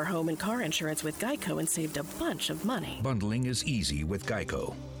bundled our home and car insurance with Geico and saved a bunch of money. Bundling is easy with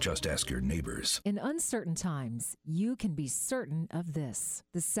Geico. Just ask your neighbors. In uncertain times, you can be certain of this.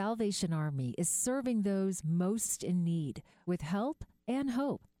 The Salvation Army is serving those most in need with help and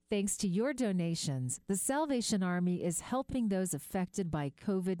hope. Thanks to your donations, the Salvation Army is helping those affected by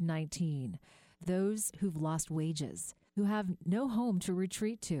COVID-19, those who've lost wages, who have no home to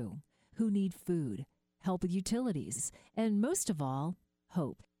retreat to, who need food, help with utilities, and most of all,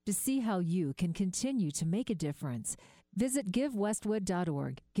 hope. To see how you can continue to make a difference, Visit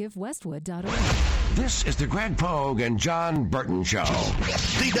givewestwood.org. Givewestwood.org. This is the Greg Pogue and John Burton Show.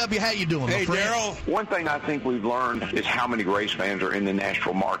 DW, how you doing, my friend? One thing I think we've learned is how many race fans are in the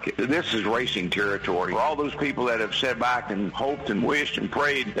Nashville market. This is racing territory. For all those people that have sat back and hoped and wished and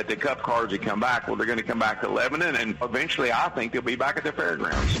prayed that the Cup cars would come back, well, they're going to come back to Lebanon, and eventually I think they'll be back at the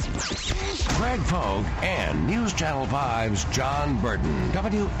fairgrounds. Greg Pogue and News Channel 5's John Burton,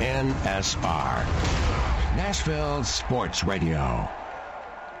 WNSR. Nashville Sports Radio.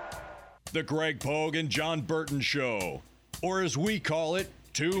 The Greg Pogue and John Burton Show, or as we call it,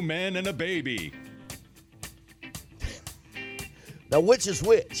 Two Men and a Baby. Now, which is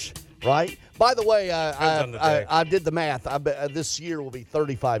which, right? By the way, I did the math. This year will be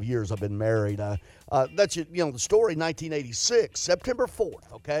 35 years I've been married. That's the story. 1986, September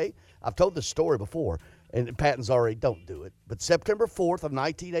 4th. Okay, I've told this story before, and Patton's already don't do it. But September 4th of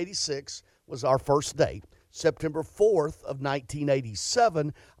 1986 was our first date. September 4th of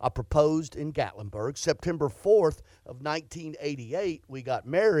 1987, I proposed in Gatlinburg. September 4th of 1988, we got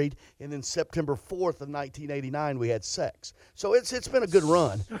married, and then September 4th of 1989, we had sex. So it's been a good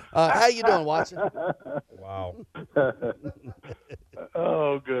run. How you doing, Watson? Wow.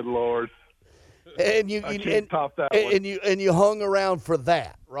 Oh, good Lord. And you I can't top that one. and you hung around for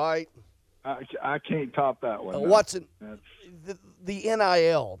that, right? I can't top that one. No. Watson, the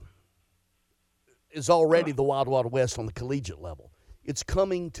NIL is already the Wild Wild West on the collegiate level. It's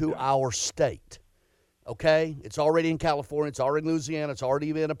coming to our state, okay? It's already in California. It's already in Louisiana. It's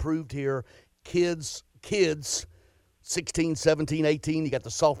already been approved here. Kids, 16, 17, 18. You got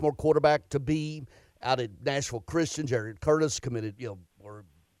the sophomore quarterback to be out at Nashville Christian. Jared Curtis committed, or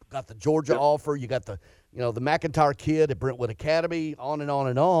got the Georgia offer. You got the McIntyre kid at Brentwood Academy, on and on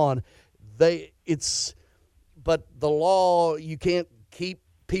and on. But the law, you can't keep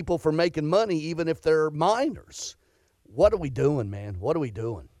people from making money even if they're minors. What are we doing, man? What are we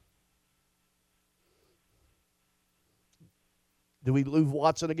doing? Do we lose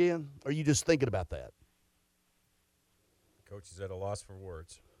Watson again? Or are you just thinking about that? Coach is at a loss for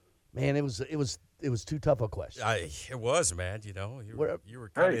words. Man, it was too tough a question. It was, man. You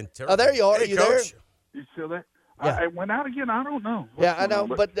were kind of in Oh, there you are. Hey, are you Coach. there? You still there? Yeah. I went out again. I don't know. Yeah, I know,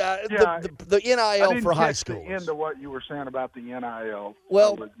 but the NIL for high schools. I didn't catch the end of what you were saying about the NIL.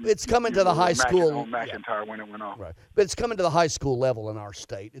 Well, it's coming to the high school. McIntyre when it went off. Right, but it's coming to the high school level in our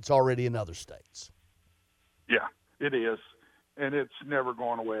state. It's already in other states. Yeah, it is, and it's never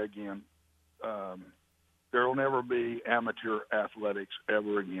going away again. There will never be amateur athletics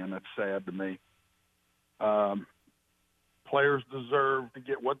ever again. That's sad to me. Players deserve to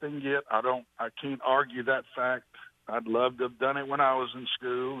get what they can get. I can't argue that fact. I'd love to have done it when I was in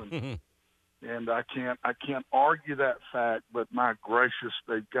school, and I can't argue that fact. But my gracious,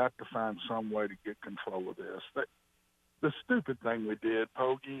 they've got to find some way to get control of this. The stupid thing we did,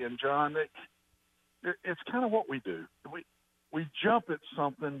 Poggy and John, it's kind of what we do. We jump at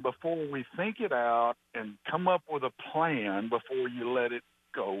something before we think it out and come up with a plan before you let it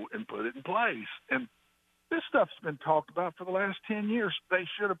go and put it in place. And this stuff's been talked about for the last 10 years. They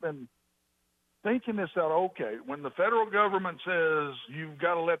should have been thinking this out. Okay, when the federal government says you've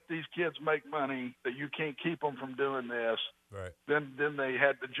got to let these kids make money, that you can't keep them from doing this, right? Then they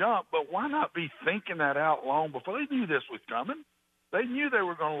had to jump. But why not be thinking that out long before? They knew this was coming. They knew they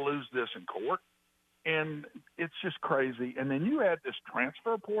were going to lose this in court. And it's just crazy. And then you add this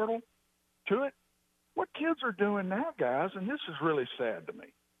transfer portal to it. What kids are doing now, guys, and this is really sad to me,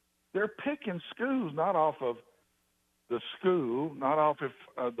 they're picking schools not off of the school, not off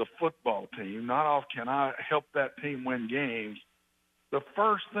of the football team, not off can I help that team win games. The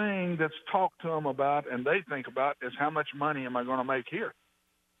first thing that's talked to them about and they think about is how much money am I going to make here?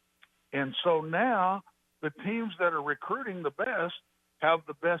 And so now the teams that are recruiting the best have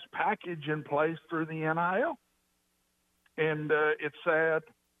the best package in place through the NIL. And it's sad.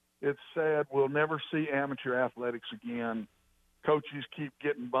 It's sad. We'll never see amateur athletics again. Coaches keep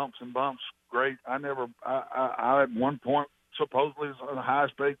getting bumps and bumps. Great. I at one point supposedly was one of the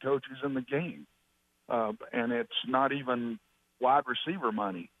highest paid coaches in the game. And it's not even wide receiver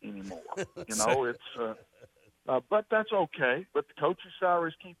money anymore. It's but that's okay. But the coaches'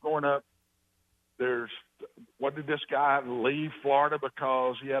 salaries keep going up. What did this guy leave Florida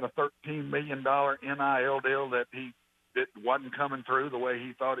because he had a $13 million NIL deal that it wasn't coming through the way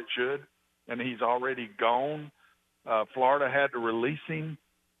he thought it should, and he's already gone. Florida had to release him,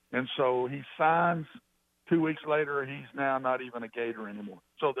 and so he signs. 2 weeks later, he's now not even a Gator anymore.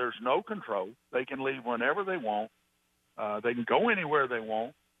 So there's no control. They can leave whenever they want. They can go anywhere they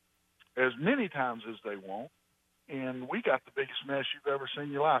want, as many times as they want. and we got the biggest mess you've ever seen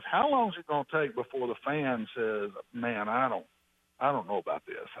in your life. How long is it going to take before the fan says, man, I don't know about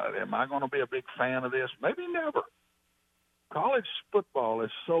this. Am I going to be a big fan of this? Maybe never. College football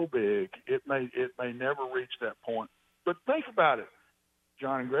is so big, it may never reach that point. But think about it,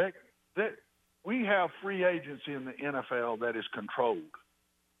 John and Greg, that we have free agency in the NFL that is controlled.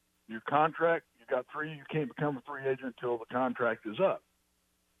 Your contract, you got 3, you can't become a free agent until the contract is up.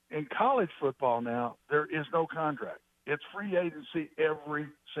 In college football now, there is no contract. It's free agency every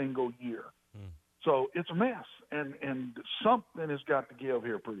single year. So it's a mess, and something has got to give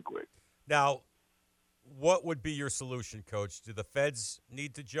here pretty quick. Now, what would be your solution, Coach? Do the feds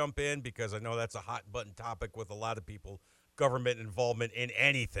need to jump in? Because I know that's a hot-button topic with a lot of people, government involvement in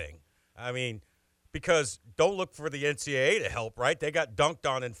anything. I mean, because don't look for the NCAA to help, right? They got dunked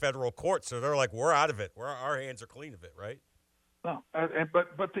on in federal court, so they're like, we're out of it. Our hands are clean of it, right? No,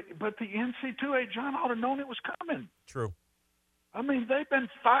 but the NC2A, John, ought to have known it was coming. True. I mean, they've been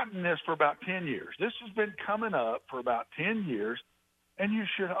fighting this for about 10 years. This has been coming up for about 10 years, and you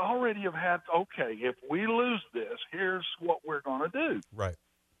should already have had, okay, if we lose this, here's what we're going to do. Right.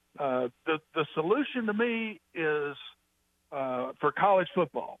 The solution to me is, for college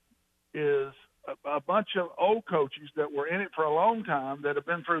football, is a bunch of old coaches that were in it for a long time that have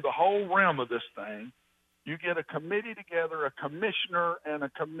been through the whole realm of this thing. You get a committee together, a commissioner and a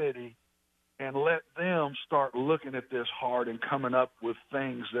committee, and let them start looking at this hard and coming up with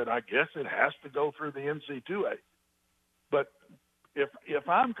things that I guess it has to go through the NC2A. But if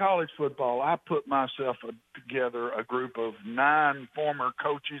I'm college football, I put myself together a group of 9 former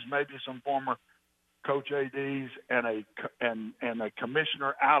coaches, maybe some former coach ADs, and a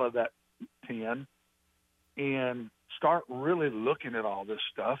commissioner out of that 10, and start really looking at all this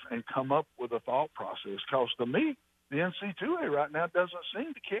stuff and come up with a thought process. Because to me, the NC2A right now doesn't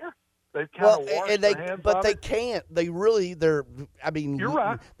seem to care. They've kind of washed their hands but of they it. can't. I mean, You're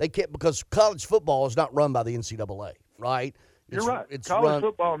right. They can't, because college football is not run by the NCAA, right? You're right. It's College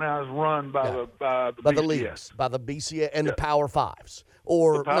football now is run by the BCS. leagues, by the BCS and the Power Fives,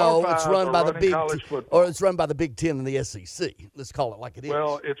 or The Power no, it's Fives run are by the running Big, college football. or it's run by the Big Ten and the SEC. Let's call it like it is.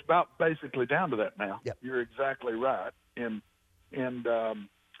 Well, it's about basically down to that now. Yep. You're exactly right. And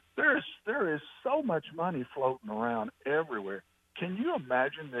there is so much money floating around everywhere. Can you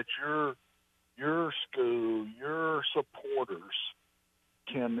imagine that your school, your supporters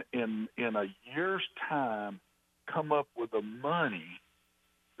can in a year's time come up with the money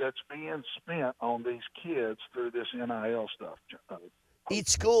that's being spent on these kids through this NIL stuff? Each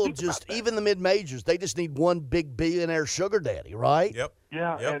school, just even the mid-majors, they just need one big billionaire sugar daddy, right? Yep.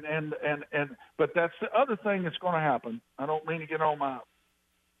 Yeah, Yep. and but that's the other thing that's going to happen. I don't mean to get on my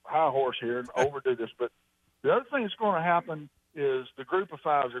high horse here and overdo this, but the other thing that's going to happen is the group of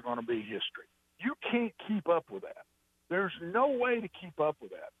fives are going to be history. You can't keep up with that. There's no way to keep up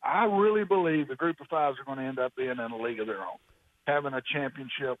with that. I really believe the group of fives are going to end up being in a league of their own, having a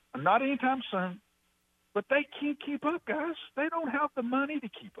championship, not anytime soon. But they can't keep up, guys. They don't have the money to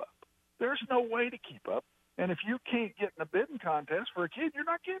keep up. There's no way to keep up. And if you can't get in a bidding contest for a kid, you're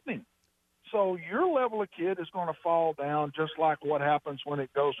not getting him. So your level of kid is going to fall down just like what happens when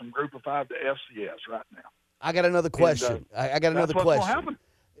it goes from Group of 5 to FCS right now. I got another question. I got another that's what's question. gonna happen.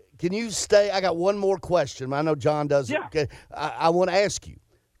 Can you stay? I got one more question. I know John does. Yeah. Okay. I want to ask you,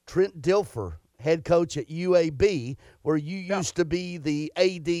 Trent Dilfer, head coach at UAB, where you used to be the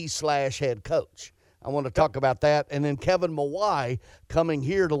AD/head coach. I want to talk about that. And then Kevin Mawai coming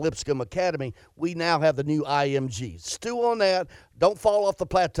here to Lipscomb Academy. We now have the new IMG. Stew on that. Don't fall off the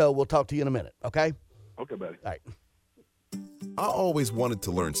plateau. We'll talk to you in a minute, okay? Okay, buddy. All right. I always wanted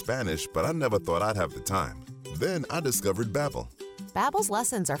to learn Spanish, but I never thought I'd have the time. Then I discovered Babbel. Babbel's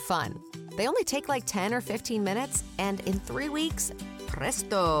lessons are fun. They only take like 10 or 15 minutes, and in 3 weeks,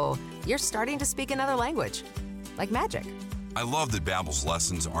 presto, you're starting to speak another language. Like magic. I love that Babbel's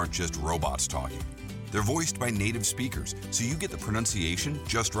lessons aren't just robots talking. They're voiced by native speakers, so you get the pronunciation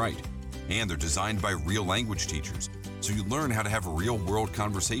just right. And they're designed by real language teachers, so you learn how to have real-world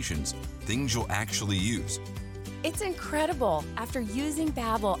conversations, things you'll actually use. It's incredible. After using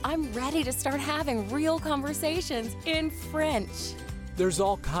Babbel, I'm ready to start having real conversations in French. There's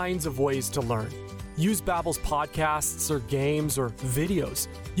all kinds of ways to learn. Use Babbel's podcasts or games or videos.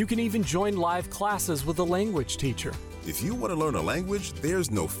 You can even join live classes with a language teacher. If you want to learn a language, there's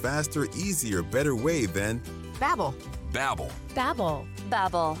no faster, easier, better way than Babbel. Babbel. Babbel.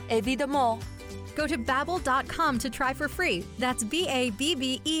 Babbel, évidemment. Go to Babbel.com to try for free. That's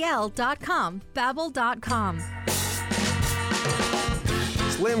BABBEL.com. Babbel.com.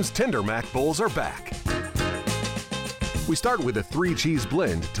 Slim's Tender Mac Bowls are back. We start with a 3-cheese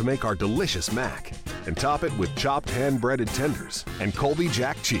blend to make our delicious mac. and top it with chopped hand-breaded tenders and Colby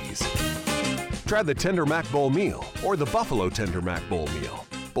Jack cheese. Try the Tender Mac Bowl meal or the Buffalo Tender Mac Bowl meal,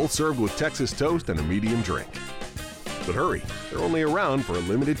 both served with Texas toast and a medium drink. But hurry, they're only around for a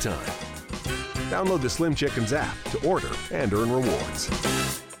limited time. Download the Slim Chickens app to order and earn rewards.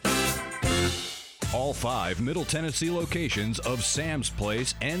 All 5 Middle Tennessee locations of Sam's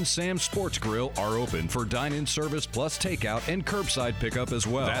Place and Sam's Sports Grill are open for dine-in service plus takeout and curbside pickup as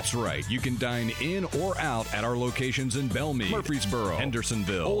well. That's right. You can dine in or out at our locations in Belmead, Murfreesboro,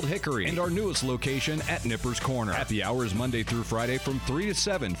 Hendersonville, Old Hickory, and our newest location at Nippers Corner. Happy hours Monday through Friday from 3 to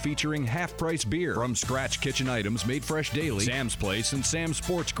 7 featuring half-price beer. From scratch kitchen items made fresh daily, Sam's Place and Sam's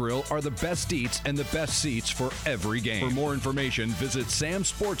Sports Grill are the best eats and the best seats for every game. For more information, visit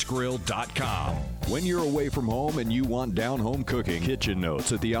samsportsgrill.com. When you're away from home and you want down-home cooking, Kitchen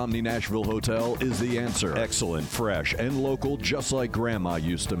Notes at the Omni Nashville Hotel is the answer. Excellent, fresh, and local, just like Grandma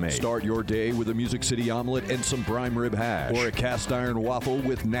used to make. Start your day with a Music City omelet and some prime rib hash, or a cast iron waffle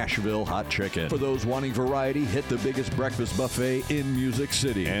with Nashville hot chicken. For those wanting variety, hit the biggest breakfast buffet in Music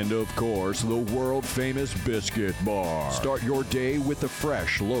City. And of course, the world-famous Biscuit Bar. Start your day with the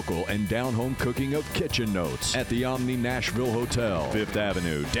fresh, local, and down-home cooking of Kitchen Notes at the Omni Nashville Hotel, 5th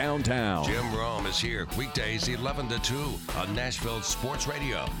Avenue, downtown. Jim Rome is here weekdays 11 to 2 on Nashville Sports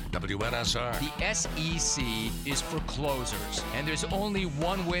Radio, WNSR. The SEC is for closers, and there's only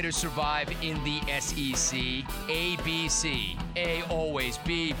one way to survive in the SEC, ABC. A always,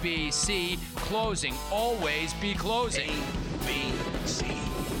 B, B, C, closing, always be closing. A, B, C.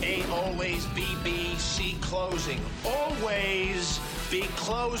 A always, B, B, C, closing. Always be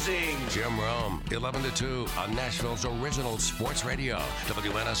closing. Jim Rome, 11 to 2 on Nashville's original sports radio,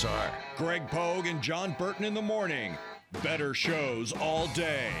 WNSR. Greg Pogue and John Burton in the morning. Better shows all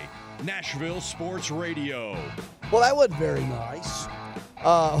day. Nashville Sports Radio. Well, that wasn't very nice.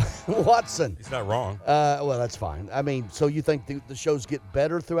 Watson. He's not wrong. Well, that's fine. I mean, so you think the shows get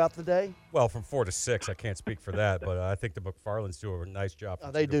better throughout the day? Well, from 4 to 6, I can't speak for that, but I think the McFarlands do a nice job.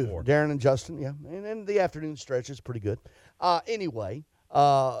 They do. 4. Darren and Justin, yeah. And the afternoon stretch is pretty good. Anyway,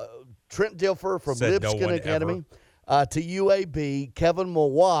 Trent Dilfer from Said Lipscomb no one Academy to UAB, Kevin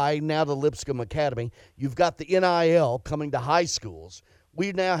Mawai now to Lipscomb Academy. You've got the NIL coming to high schools.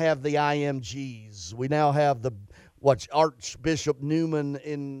 We now have the IMGs. We now have the Archbishop Newman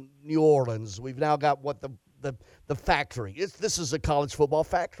in New Orleans. We've now got the factory. This is a college football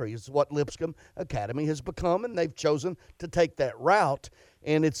factory. It's what Lipscomb Academy has become, and they've chosen to take that route.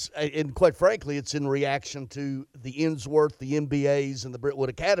 And and quite frankly, it's in reaction to the Innsworth, the MBAs, and the Brentwood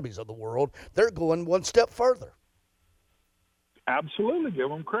Academies of the world. They're going one step further. Absolutely, give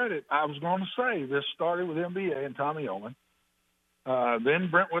them credit. I was going to say this started with MBA and Tommy Owen, then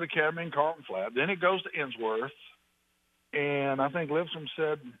Brentwood Academy and Carlton Flat. Then it goes to Innsworth. And I think Lipscomb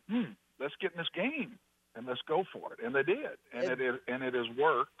said, let's get in this game and let's go for it. And they did. And it has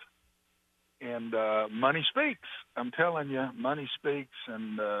worked. And money speaks. I'm telling you, money speaks.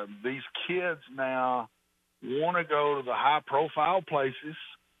 And these kids now want to go to the high-profile places.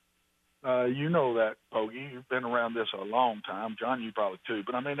 You know that, Pogie. You've been around this a long time. John, you probably too.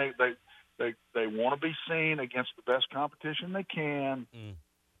 But, I mean, they want to be seen against the best competition they can.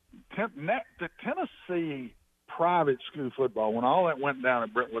 The Tennessee private school football, when all that went down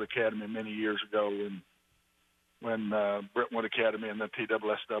at Brentwood Academy many years ago, when Brentwood Academy and the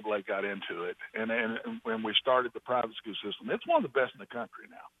TSSAA got into it, and when we started the private school system, it's one of the best in the country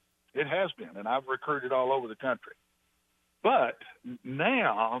now. It has been, and I've recruited all over the country. But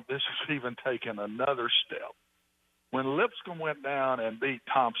now this has even taken another step. When Lipscomb went down and beat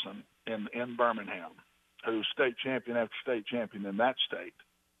Thompson in Birmingham, who's state champion after state champion in that state,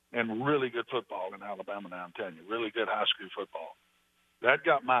 and really good football in Alabama now, I'm telling you, really good high school football. That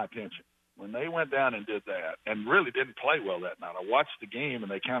got my attention. When they went down and did that and really didn't play well that night, I watched the game,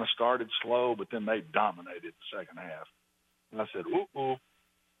 and they kind of started slow, but then they dominated the second half. And I said, ooh.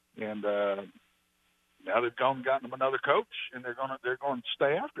 And now they've gotten them another coach, and they're going to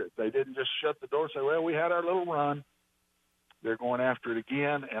stay after it. They didn't just shut the door and say, well, we had our little run. They're going after it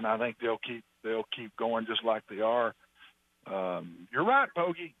again, and I think they'll keep going just like they are. You're right,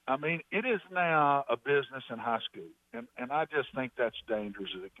 Pogie. I mean, it is now a business in high school, and I just think that's dangerous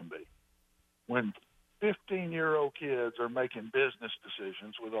as it can be. When 15-year-old kids are making business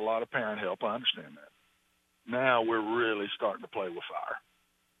decisions with a lot of parent help, I understand that. Now we're really starting to play with fire.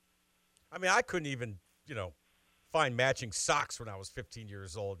 I mean, I couldn't even, find matching socks when I was 15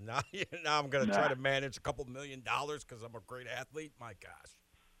 years old. Now I'm going to try to manage a couple $1 million because I'm a great athlete. My gosh.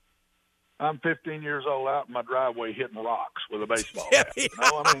 I'm 15 years old out in my driveway hitting rocks with a baseball bat.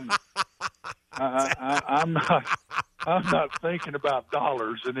 I mean, I'm not. I'm not thinking about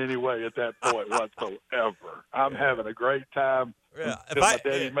dollars in any way at that point whatsoever. I'm having a great time. Yeah, Until my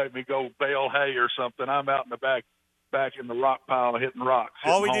daddy made me go bale hay or something. I'm out in the back in the rock pile hitting rocks.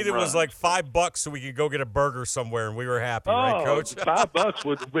 All we hitting needed home was runs. like $5 so we could go get a burger somewhere, and we were happy, right, Coach?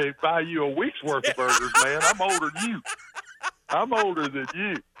 $5 would buy you a week's worth of burgers, man. I'm older than you. I'm older than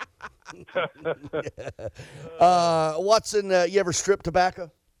you. Watson, you ever strip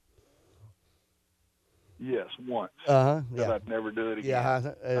tobacco? Yes, once. Yeah. But I'd never do it again.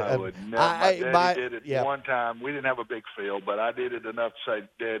 Yeah, I would never. My daddy did it one time. We didn't have a big field, but I did it enough to say,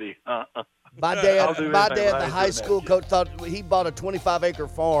 Daddy, My dad, the high school coach, thought he bought a 25-acre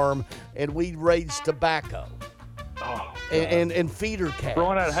farm, and we raised tobacco. Oh, and feeder calves.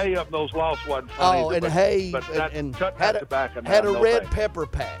 Throwing that hay up in those lots wasn't fun either, and but, hay, but that, and had tobacco had a no red thanks. pepper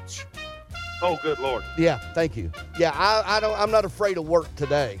patch. Oh, good Lord. Yeah, thank you. Yeah, I'm not afraid of work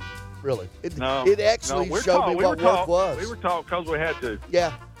today, really. It actually showed me what work was. We were taught because we had to.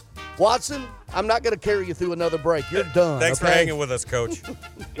 Yeah. Watson, I'm not going to carry you through another break. You're done. Thanks for hanging with us, Coach.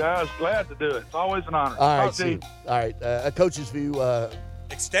 Guys, glad to do it. It's always an honor. All right, Talk to you. all right. A coach's view.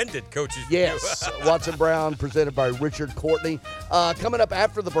 Extended coach's yes, view. Watson Brown, presented by Richard Courtney. Coming up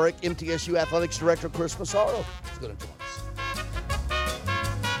after the break, MTSU Athletics Director Chris Massaro is going to join us.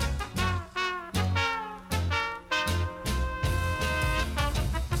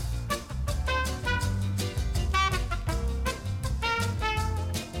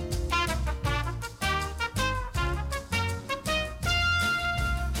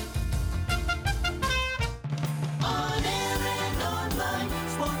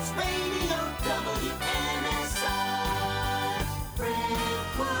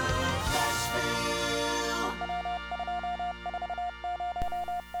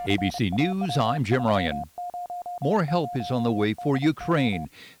 ABC News, I'm Jim Ryan. More help is on the way for Ukraine.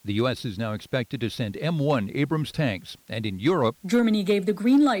 The U.S. is now expected to send M1 Abrams tanks. And in Europe, Germany gave the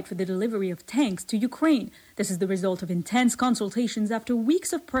green light for the delivery of tanks to Ukraine. This is the result of intense consultations after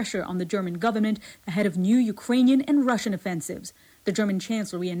weeks of pressure on the German government ahead of new Ukrainian and Russian offensives. The German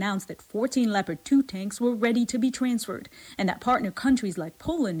Chancellery announced that 14 Leopard 2 tanks were ready to be transferred, and that partner countries like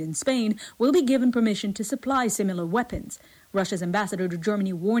Poland and Spain will be given permission to supply similar weapons. Russia's ambassador to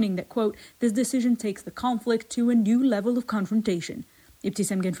Germany warning that, quote, this decision takes the conflict to a new level of confrontation.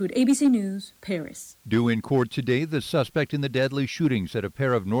 Ibtisam Genfood, ABC News, Paris. Due in court today, the suspect in the deadly shootings at a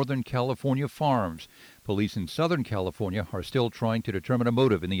pair of Northern California farms. Police in Southern California are still trying to determine a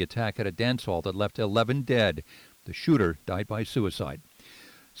motive in the attack at a dance hall that left 11 dead. The shooter died by suicide.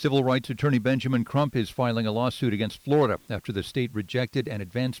 Civil rights attorney Benjamin Crump is filing a lawsuit against Florida after the state rejected an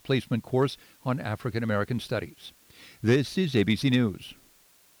advanced placement course on African American studies. This is ABC News.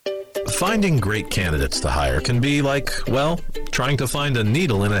 Finding great candidates to hire can be like, well, trying to find a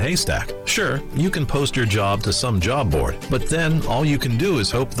needle in a haystack. Sure, you can post your job to some job board, but then all you can do is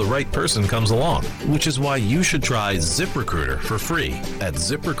hope the right person comes along, which is why you should try ZipRecruiter for free at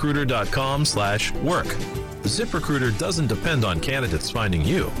ZipRecruiter.com/work. ZipRecruiter doesn't depend on candidates finding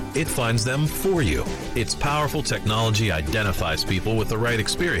you. It finds them for you. Its powerful technology identifies people with the right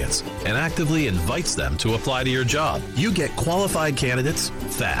experience and actively invites them to apply to your job. You get qualified candidates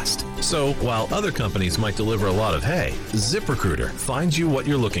fast. So while other companies might deliver a lot of hay, ZipRecruiter finds you what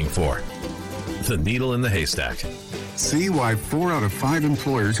you're looking for. The needle in the haystack. See why 4 out of 5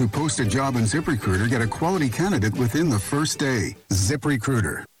 employers who post a job on ZipRecruiter get a quality candidate within the first day.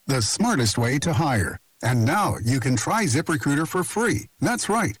 ZipRecruiter, the smartest way to hire. And now you can try ZipRecruiter for free. That's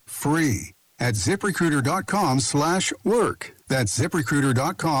right, free. At ZipRecruiter.com/work. That's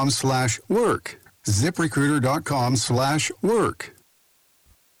ZipRecruiter.com/work. ZipRecruiter.com/work.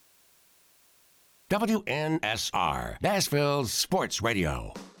 WNSR, Nashville's Sports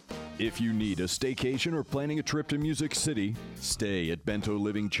Radio. If you need a staycation or planning a trip to Music City, stay at Bento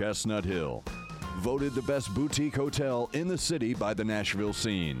Living Chestnut Hill. Voted the best boutique hotel in the city by the Nashville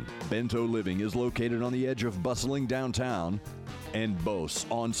Scene. Bento Living is located on the edge of bustling downtown and boasts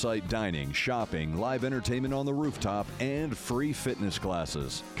on-site dining, shopping, live entertainment on the rooftop, and free fitness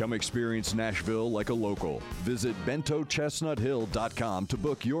classes. Come experience Nashville like a local. Visit BentoChestnutHill.com to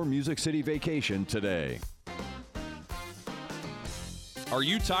book your Music City vacation today. Are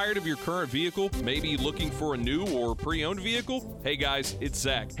you tired of your current vehicle? Maybe looking for a new or pre-owned vehicle? Hey guys, it's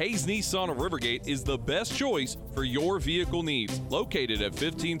Zach. Hayes Nissan of Rivergate is the best choice for your vehicle needs. Located at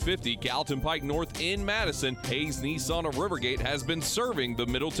 1550 Gallatin Pike North in Madison, Hayes Nissan of Rivergate has been serving the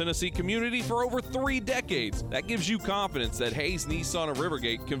Middle Tennessee community for over 3 decades. That gives you confidence that Hayes Nissan of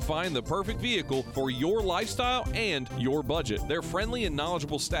Rivergate can find the perfect vehicle for your lifestyle and your budget. Their friendly and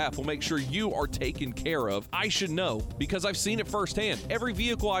knowledgeable staff will make sure you are taken care of. I should know because I've seen it firsthand. Every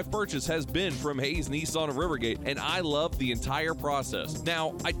vehicle I've purchased has been from Hayes Nissan of Rivergate, and I love the entire process.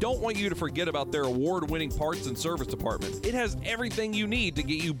 Now, I don't want you to forget about their award-winning parts and service department. It has everything you need to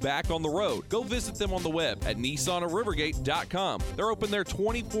get you back on the road. Go visit them on the web at nissanofrivergate.com. They're open there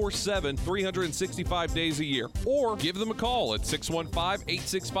 24/7, 365 days a year. Or give them a call at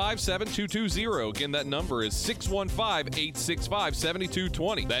 615-865-7220. Again, that number is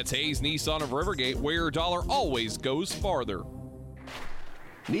 615-865-7220. That's Hayes Nissan of Rivergate, where your dollar always goes farther.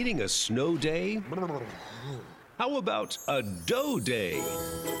 Needing a snow day? How about a dough day?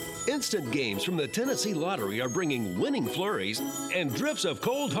 Instant games from the Tennessee Lottery are bringing winning flurries and drips of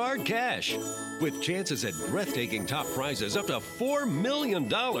cold, hard cash. With chances at breathtaking top prizes up to $4 million.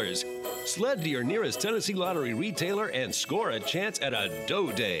 Sled to your nearest Tennessee Lottery retailer and score a chance at a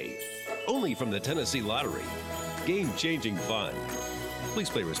dough day. Only from the Tennessee Lottery. Game-changing fun. Please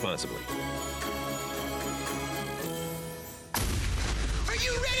play responsibly. Are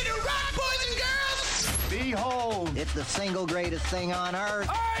you ready to rock, boys and girls? Behold, it's the single greatest thing on earth.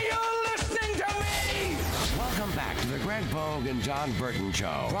 Are you listening to me? Welcome back to the Greg Pogue and John Burton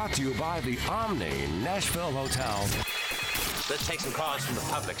Show. Brought to you by the Omni Nashville Hotel. Let's take some calls from the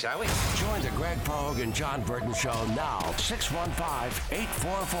public, shall we? Join the Greg Pogue and John Burton Show now.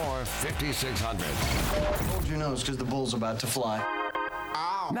 615-844-5600. Hold your nose because the bull's about to fly.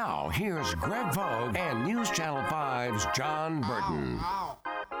 Now, here's Greg Pogue and News Channel 5's John Burton.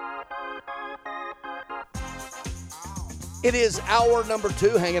 It is hour number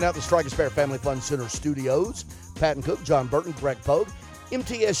 2, hanging out at the Striker Spare Family Fun Center studios. Patton Cook, John Burton, Greg Pogue,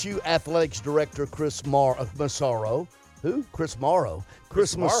 MTSU Athletics Director Chris Massaro. Who? Chris Morrow.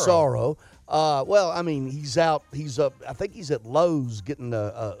 Chris Massaro. Well, I mean, he's out. He's up. I think he's at Lowe's getting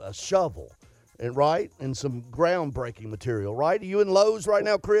a shovel, and right, and some groundbreaking material. Right? Are you in Lowe's right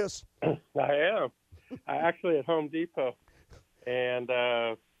now, Chris? I am. I actually at Home Depot, and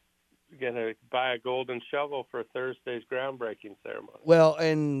gonna buy a golden shovel for Thursday's groundbreaking ceremony. Well,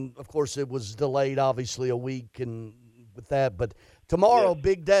 and of course it was delayed, obviously a week, and with that, but tomorrow,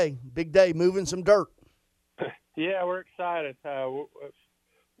 big day, moving some dirt. Yeah, we're excited.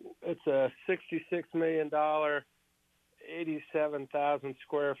 It's a $66 million, 87,000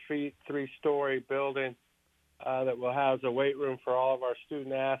 square feet, 3-story building that will house a weight room for all of our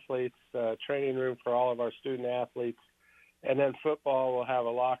student athletes, training room for all of our student athletes, and then football will have a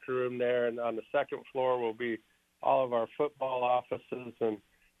locker room there. And on the second floor will be all of our football offices and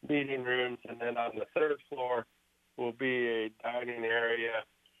meeting rooms. And then on the third floor will be a dining area,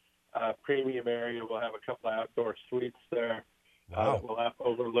 premium area. We'll have a couple of outdoor suites there. We'll have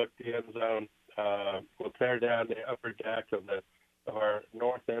overlook the end zone. We'll tear down the upper deck of our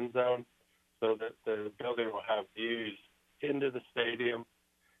north end zone so that the building will have views into the stadium.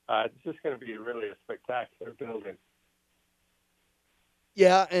 It's just going to be really a spectacular building.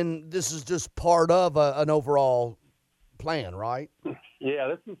 Yeah, and this is just part of an overall plan, right? Yeah,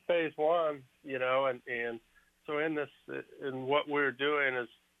 this is phase one, and so in what we're doing is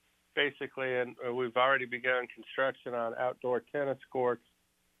basically, and we've already begun construction on outdoor tennis courts.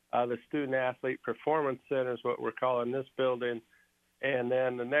 The Student Athlete Performance Center is what we're calling this building. And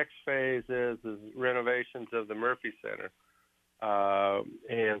then the next phase is renovations of the Murphy Center.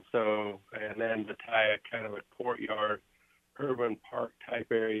 And then to tie a kind of a courtyard, urban park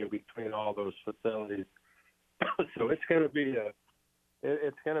type area between all those facilities. So it's going to be a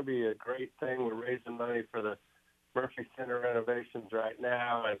great thing. We're raising money for the Murphy Center renovations right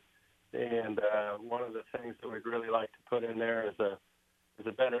now, and one of the things that we'd really like to put in there is a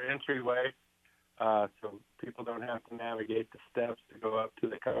better entryway, so people don't have to navigate the steps to go up to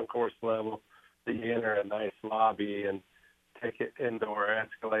the concourse level. That you enter a nice lobby and take it indoor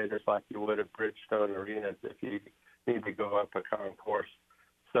escalators like you would at Bridgestone Arenas if you need to go up a concourse.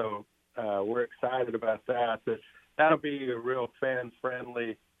 So we're excited about that. That'll be a real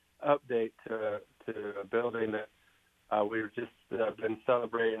fan-friendly update to a building that we've just been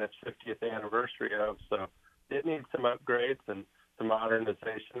celebrating its 50th anniversary of. So it needs some upgrades and some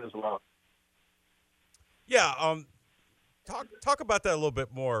modernization as well. Yeah, talk about that a little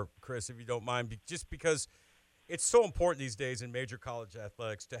bit more, Chris, if you don't mind, just because it's so important these days in major college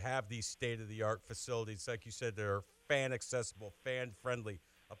athletics to have these state-of-the-art facilities. Like you said, they're fan-accessible, fan-friendly,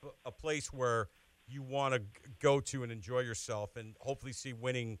 a place where you want to go to and enjoy yourself and hopefully see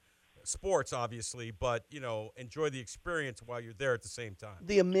winning sports, obviously, but, enjoy the experience while you're there at the same time.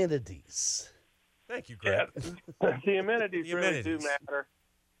 The amenities. Thank you, Greg. Yeah, the amenities really do matter,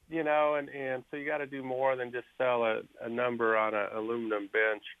 and so you got to do more than just sell a number on an aluminum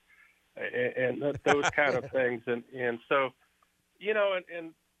bench and those kind of things. And so,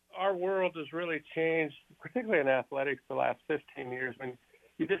 and our world has really changed, particularly in athletics, the last 15 years. When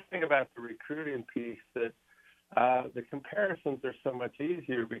you just think about the recruiting piece, that the comparisons are so much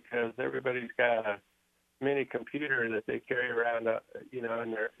easier because everybody's got a mini computer that they carry around, in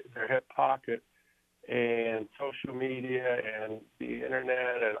their hip pocket, and social media and the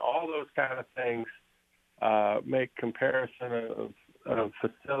internet and all those kind of things make comparison of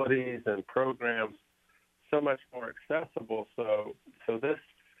facilities and programs so much more accessible. So this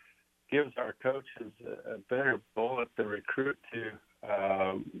gives our coaches a better bullet to recruit to,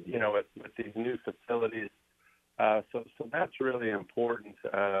 with these new facilities. So that's really important.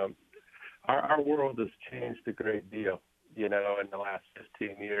 Our world has changed a great deal, in the last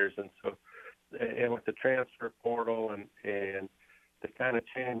 15 years. And with the transfer portal and the kind of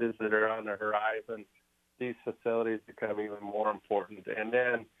changes that are on the horizon, these facilities become even more important. And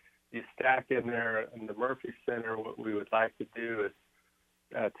then you stack in there in the Murphy Center, what we would like to do is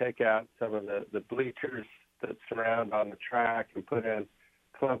take out some of the bleachers that surround on the track and put in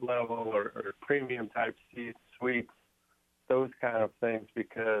club level or premium type seats, suites, those kind of things,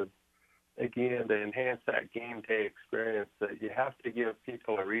 because again, to enhance that game day experience, that you have to give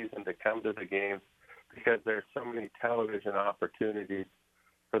people a reason to come to the games, because there's so many television opportunities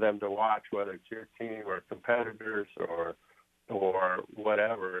for them to watch, whether it's your team or competitors or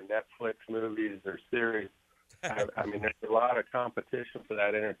whatever, Netflix movies or series. I mean, there's a lot of competition for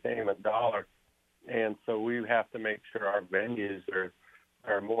that entertainment dollar, and so we have to make sure our venues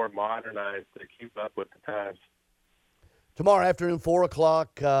are more modernized to keep up with the times. Tomorrow afternoon, 4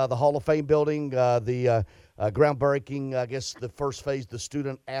 o'clock, the Hall of Fame building, the groundbreaking, I guess the first phase, the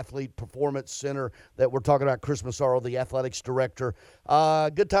Student Athlete Performance Center that we're talking about. Chris Massaro, the athletics director.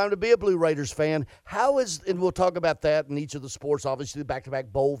 Good time to be a Blue Raiders fan. And we'll talk about that in each of the sports, obviously the back-to-back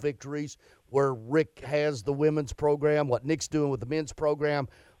bowl victories where Rick has the women's program, what Nick's doing with the men's program.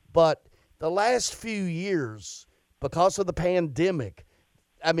 But the last few years, because of the pandemic,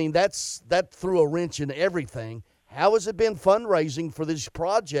 I mean, that threw a wrench in everything. How has it been fundraising for these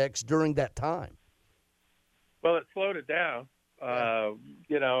projects during that time? Well, it slowed it down, and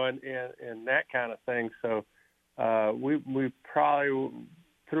that kind of thing. So we probably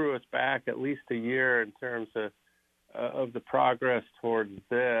threw us back at least a year in terms of the progress towards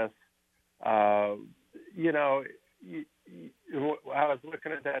this. I was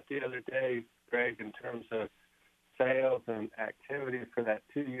looking at that the other day, Greg, in terms of sales and activity for that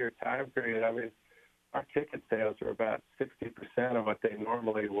 2-year time period. I mean, our ticket sales are about 60% of what they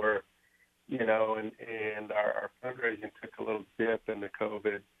normally were, and our fundraising took a little dip in the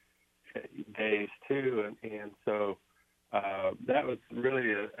COVID days too, and so that was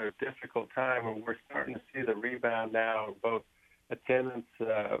really a difficult time, and we're starting to see the rebound now of both attendance,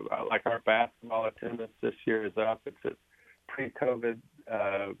 like our basketball attendance this year is up. It's at pre-COVID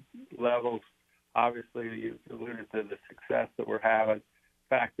levels. Obviously, you alluded to the success that we're having,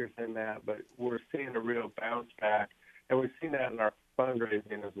 factors in that, but we're seeing a real bounce back, and we've seen that in our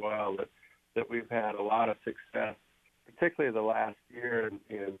fundraising as well, that we've had a lot of success, particularly the last year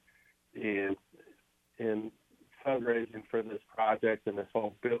in fundraising for this project and this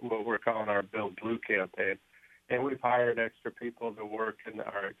whole what we're calling our Build Blue campaign. And we've hired extra people to work in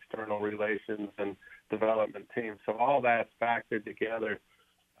our external relations and development team. So all that's factored together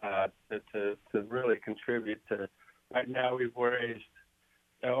to really contribute to. Right now, we've raised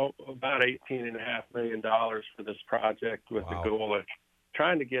about $18.5 million for this project with the goal of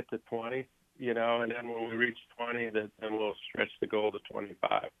trying to get to 20, and then when we reach 20, then we'll stretch the goal to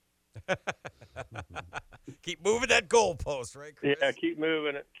 25. Keep moving that goalpost, right, Chris? Yeah, keep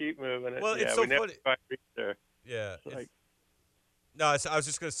moving it. Well, yeah, it's so we never funny. quite reached there. Yeah. I was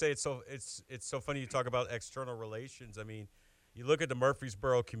just going to say it's so funny you talk about external relations. I mean, you look at the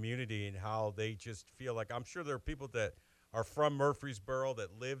Murfreesboro community and how they just feel like, I'm sure there are people that are from Murfreesboro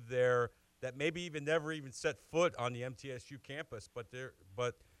that live there that maybe even never even set foot on the MTSU campus, but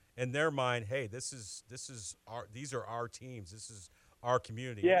in their mind, hey, these are our teams. This is our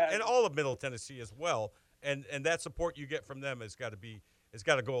community. Yeah. And all of Middle Tennessee as well. And that support you get from them has got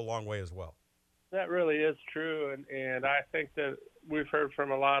to go a long way as well. That really is true, and I think that we've heard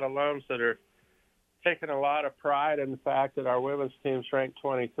from a lot of alums that are taking a lot of pride in the fact that our women's team's ranked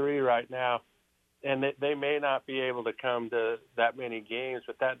 23 right now, and they may not be able to come to that many games,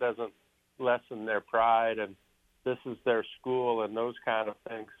 but that doesn't lessen their pride, and this is their school and those kind of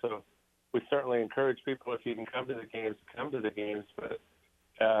things. So we certainly encourage people, if you can come to the games, come to the games, but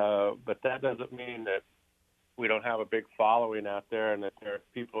that doesn't mean that we don't have a big following out there and that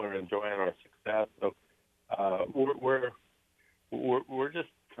people are enjoying our success. So we're just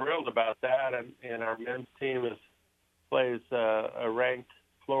thrilled about that, and our men's team plays a ranked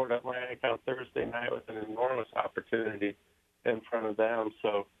Florida Atlantic on Thursday night with an enormous opportunity in front of them.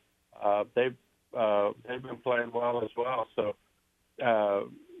 So they've been playing well as well. So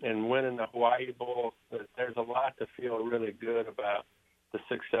and winning the Hawaii Bowl, there's a lot to feel really good about the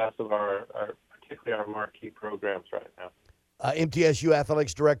success of our particularly our marquee programs right now. MTSU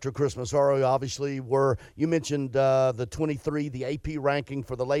Athletics Director Chris Massaro, obviously, you mentioned the 23, the AP ranking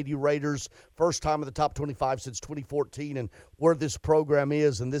for the Lady Raiders, first time in the top 25 since 2014, and where this program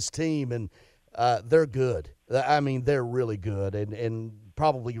is and this team, and they're good. I mean, they're really good, and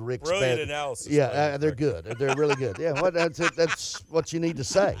probably Rick's brilliant analysis. Yeah, they're good. They're really good. Yeah, that's what you need to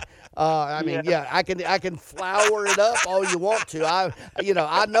say. I mean, I can flower it up all you want to.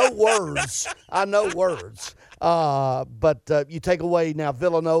 I know words. But you take away now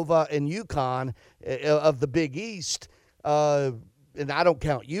Villanova and UConn of the Big East, and I don't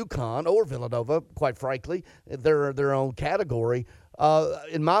count UConn or Villanova, quite frankly. They're their own category.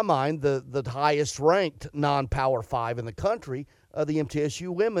 In my mind, the highest ranked non-Power 5 in the country, the MTSU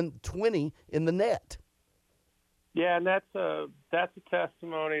women, 20 in the net. Yeah, and that's a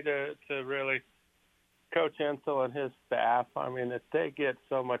testimony to really Coach Ensel and his staff. I mean, that they get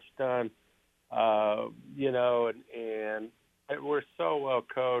so much done. And we're so well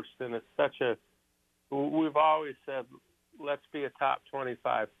coached, and it's we've always said, let's be a top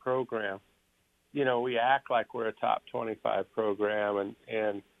 25 program. We act like we're a top 25 program,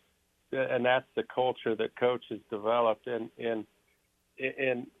 and that's the culture that Coach has developed in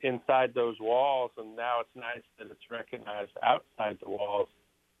inside those walls, and now it's nice that it's recognized outside the walls.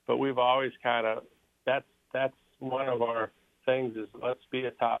 But we've always that's one of our things is let's be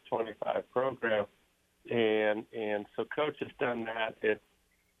a top 25 program, and so Coach has done that.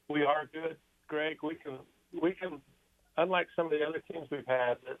 We are good, Greg. We can unlike some of the other teams we've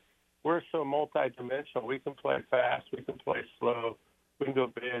had, that we're so multidimensional. We can play fast, we can play slow, we can go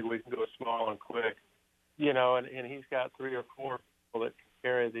big, we can go small and quick, and he's got 3 or 4 people that can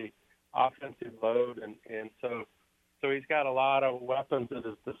carry the offensive load, and so he's got a lot of weapons at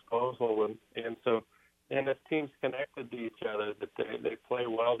his disposal, and his team's connected to each other, that they play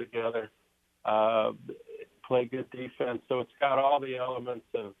well together, play good defense. So it's got all the elements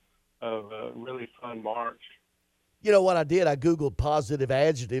of a really fun March. You know what I did? I Googled positive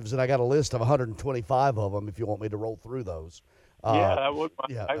adjectives, and I got a list of 125 of them if you want me to roll through those. That would.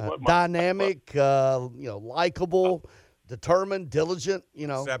 Dynamic, likable, determined, diligent,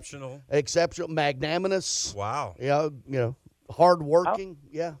 exceptional, magnanimous. Wow. Hardworking.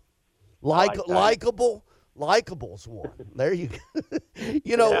 Yeah. Likable. Likable's one. There you go.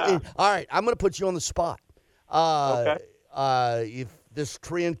 All right, I'm going to put you on the spot. Okay. If this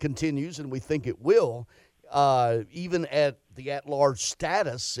trend continues, and we think it will, even at the at-large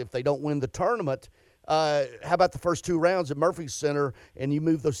status, if they don't win the tournament, how about the first 2 rounds at Murphy Center, and you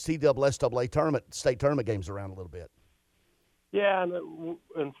move those TSSAA state tournament games around a little bit? Yeah, and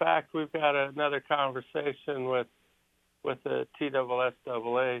in fact, we've got another conversation with the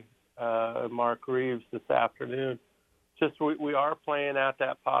TSSAA, Mark Reeves, this afternoon. We are playing out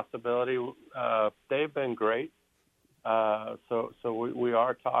that possibility. They've been great, so we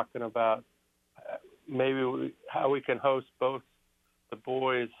are talking about maybe how we can host both the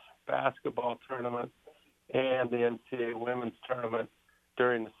boys basketball tournament and the NCAA women's tournament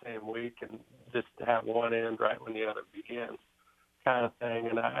during the same week, and just to have one end right when the other begins, kind of thing.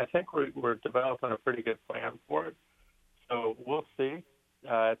 And I think we're developing a pretty good plan for it. So we'll see.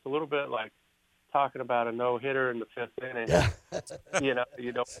 It's a little bit like talking about a no-hitter in the 5th inning. Yeah.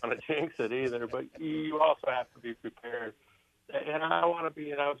 You don't want to jinx it either, but you also have to be prepared. And I want to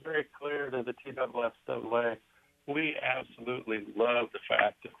be, I was very clear to the TSSAA, we absolutely love the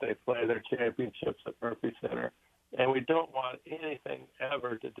fact that they play their championships at Murphy Center, and we don't want anything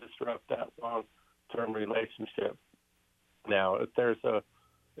ever to disrupt that long-term relationship. Now, if there's a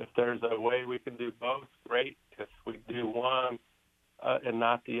way we can do both, great. If we do one and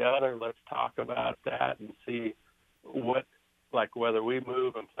not the other, let's talk about that and see whether we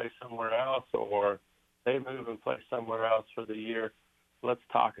move and play somewhere else or they move and play somewhere else for the year. Let's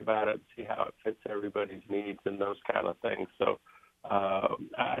talk about it and see how it fits everybody's needs and those kind of things. So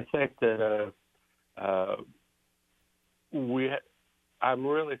I think that I'm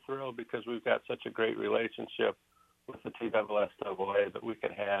really thrilled because we've got such a great relationship with the TSSAA that we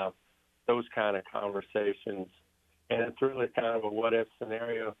can have those kind of conversations. And it's really kind of a what-if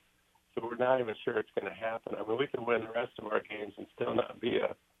scenario, so we're not even sure it's going to happen. I mean, we can win the rest of our games and still not be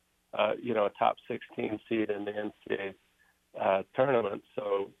a top 16 seed in the NCAA tournament.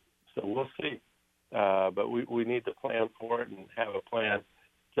 So we'll see. But we need to plan for it and have a plan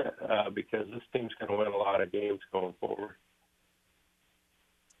because this team's going to win a lot of games going forward.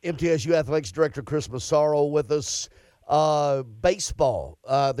 MTSU Athletics Director Chris Massaro with us. Baseball,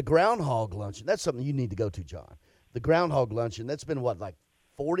 the Groundhog Luncheon. That's something you need to go to, John. The Groundhog Luncheon. That's been, what, like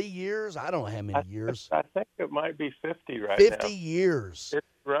 40 years? I don't know how many years. I think it might be 50 right 50 now. years.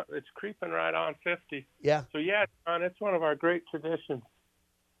 It's creeping right on 50. Yeah. So, yeah, John, it's one of our great traditions.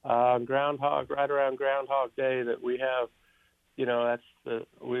 Groundhog, right around Groundhog Day that we have,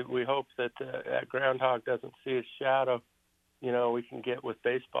 we hope that that groundhog doesn't see his shadow, we can get with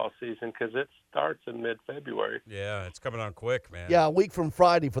baseball season because it starts in mid-February. Yeah, it's coming on quick, man. Yeah, a week from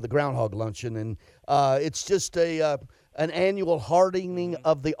Friday for the Groundhog Luncheon, and it's just an annual hardening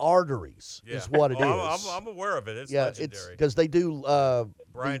of the arteries is what it is. I'm aware of it. It's legendary. It's because they do.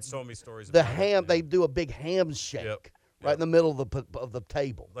 Brian told me stories the about ham. it. They do a big ham shake right in the middle of the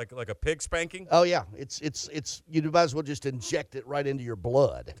table, like a pig spanking. Oh yeah, it's you might as well just inject it right into your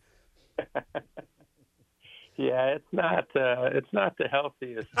blood. Yeah, it's not the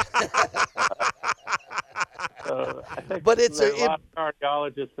healthiest. I think but it's a lot of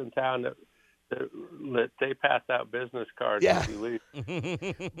cardiologists in town that they pass out business cards as you leave.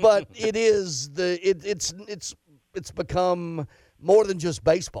 But it is it's become more than just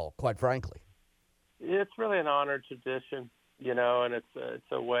baseball, quite frankly. It's really an honored tradition, and it's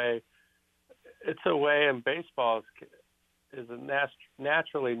a way, and baseball is a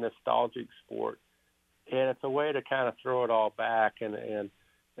naturally nostalgic sport. And it's a way to kind of throw it all back, and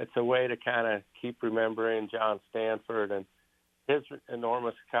it's a way to kind of keep remembering John Stanford and his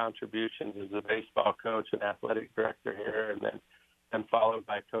enormous contributions as a baseball coach and athletic director here, and followed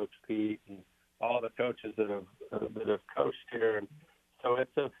by Coach Pete and all the coaches that have coached here. And so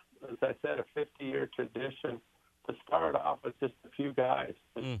it's as I said, a 50-year tradition to start off with just a few guys,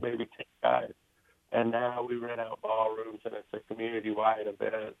 maybe 10 guys, and now we rent out ballrooms, and it's a community-wide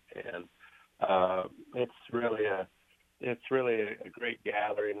event, and it's really a great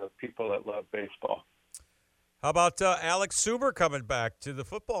gathering of people that love baseball. How about Alex Suber coming back to the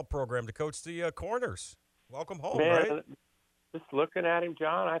football program to coach the corners? Welcome home, right? Just looking at him,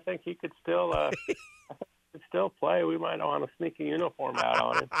 John, I think he could still play. We might want to sneak a uniform out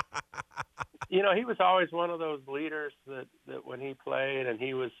on him. He was always one of those leaders that when he played, and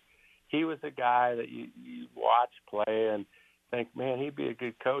he was a guy that you watch play and think, man, he'd be a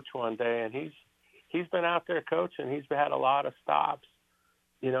good coach one day. And he's been out there coaching. He's had a lot of stops,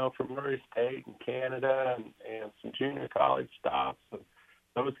 from Murray State and Canada and some junior college stops and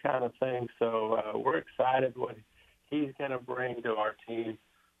those kind of things. So we're excited what he's going to bring to our team.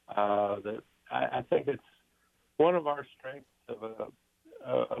 That I think it's one of our strengths of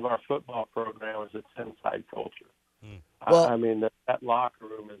our football program is its inside culture. Well, I mean, that locker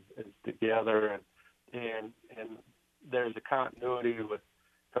room is together, and there's a continuity with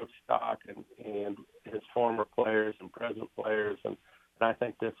Coach Stock and his former players and present players, and I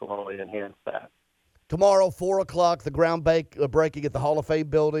think this will only enhance that. Tomorrow, 4 o'clock, the ground breaking at the Hall of Fame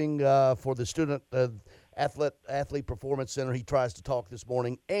building for the Student Athlete Performance Center. He tries to talk this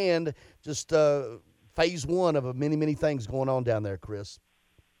morning, and just phase one of many, many things going on down there, Chris.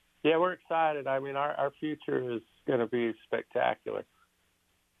 Yeah, we're excited. I mean, our future is going to be spectacular.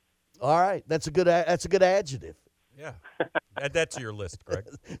 All right, that's a good adjective. Yeah, add that to your list, Greg.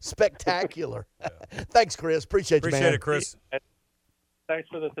 Spectacular. Yeah. Thanks, Chris. Appreciate you, man. Appreciate it, Chris. Thanks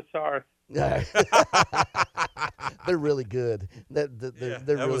for the thesaurus. They're really good. They're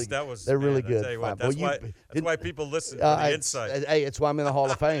really good. That's why people listen for the insight. Hey, it's why I'm in the Hall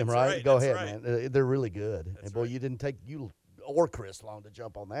of Fame, right? Go ahead, right. man. They're really good. And boy, you didn't take you or Chris long to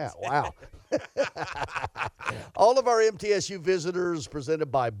jump on that. Wow. All of our MTSU visitors presented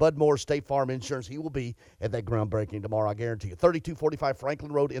by Bud Moore State Farm Insurance. He will be at that groundbreaking tomorrow, I guarantee you. 3245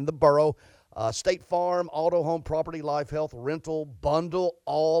 Franklin Road in the borough. State Farm, auto, home, property, life, health, rental, bundle,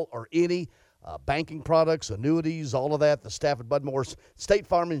 all or any. Banking products, annuities, all of that. The staff at Bud Moore's State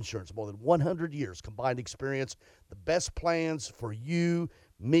Farm Insurance, more than 100 years combined experience. The best plans for you,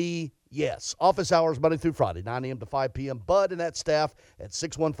 me, yes. Office hours Monday through Friday, 9 a.m. to 5 p.m. Bud and that staff at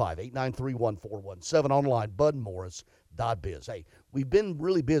 615-893-1417. Online, budmorris.biz. Hey, we've been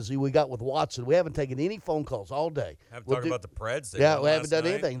really busy. We got with Watson. We haven't taken any phone calls all day. Haven't talked about the Preds. We haven't done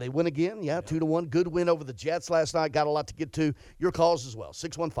anything. They win again. Yeah, 2-1. Good win over the Jets last night. Got a lot to get to. Your calls as well.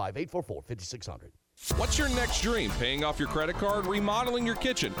 615-844-5600. What's your next dream? Paying off your credit card, remodeling your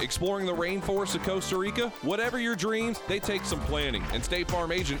kitchen, exploring the rainforests of Costa Rica? Whatever your dreams, they take some planning. And State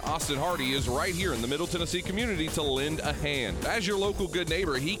Farm agent Austin Hardy is right here in the Middle Tennessee community to lend a hand. As your local good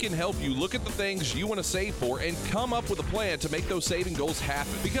neighbor, he can help you look at the things you want to save for and come up with a plan to make those saving goals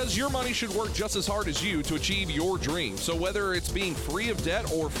happen. Because your money should work just as hard as you to achieve your dream. So whether it's being free of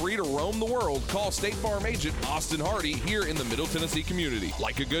debt or free to roam the world, call State Farm agent Austin Hardy here in the Middle Tennessee community.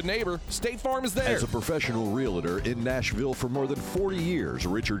 Like a good neighbor, State Farm is there. As a professional realtor in Nashville for more than 40 years,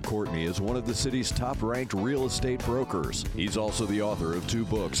 Richard Courtney is one of the city's top-ranked real estate brokers. He's also the author of 2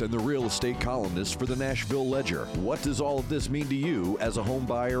 books and the real estate columnist for the Nashville Ledger. What does all of this mean to you as a home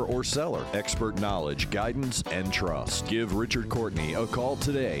buyer or seller? Expert knowledge, guidance, and trust. Give Richard Courtney a call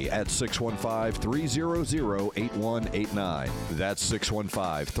today at 615-300-8189. That's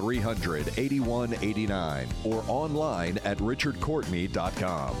 615-300-8189 or online at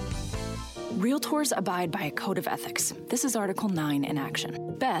richardcourtney.com. Realtors abide by a code of ethics. This is Article 9 in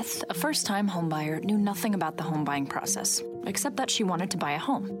action. Beth, a first-time homebuyer, knew nothing about the home buying process, except that she wanted to buy a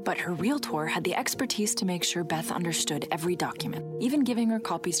home. But her realtor had the expertise to make sure Beth understood every document, even giving her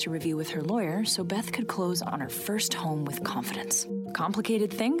copies to review with her lawyer so Beth could close on her first home with confidence.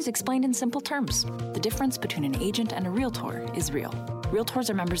 Complicated things explained in simple terms. The difference between an agent and a realtor is real. Realtors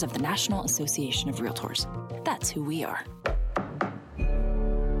are members of the National Association of Realtors. That's who we are.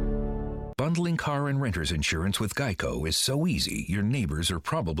 Bundling car and renter's insurance with Geico is so easy, your neighbors are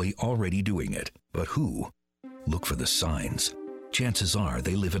probably already doing it. But who? Look for the signs. Chances are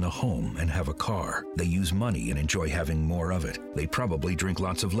they live in a home and have a car. They use money and enjoy having more of it. They probably drink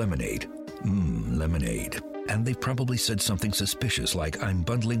lots of lemonade. Lemonade. And they've probably said something suspicious like, "I'm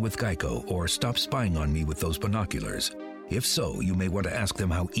bundling with Geico," or "Stop spying on me with those binoculars." If so, you may want to ask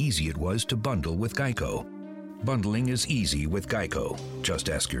them how easy it was to bundle with Geico. Bundling is easy with Geico. Just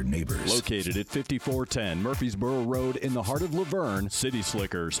ask your neighbors. Located at 5410 Murfreesboro Road in the heart of Laverne, City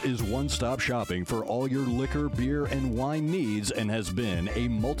Slickers is one-stop shopping for all your liquor, beer, and wine needs and has been a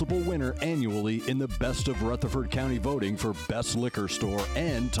multiple winner annually in the Best of Rutherford County voting for Best Liquor Store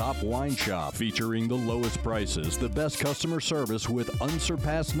and Top Wine Shop. Featuring the lowest prices, the best customer service with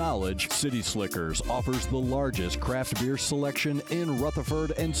unsurpassed knowledge, City Slickers offers the largest craft beer selection in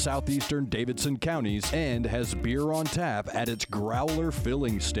Rutherford and southeastern Davidson counties and has beer on tap at its Growler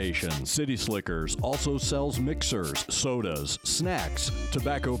filling station. City Slickers also sells mixers, sodas, snacks,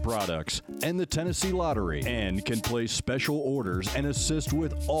 tobacco products, and the Tennessee Lottery, and can place special orders and assist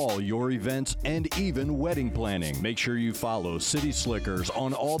with all your events and even wedding planning. Make sure you follow City Slickers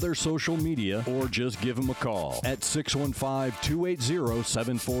on all their social media or just give them a call at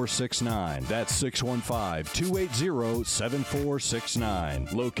 615-280-7469. That's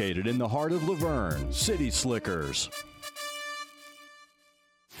 615-280-7469. Located in the heart of Laverne, City Slickers.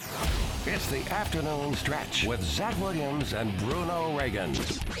 It's the afternoon stretch with Zach Williams and Bruno Reagan.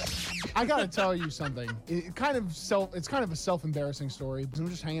 I gotta tell you something. It's kind of a self-embarrassing story. I'm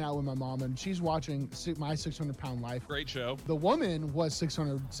just hanging out with my mom, and she's watching My 600-Pound Life. Great show. The woman was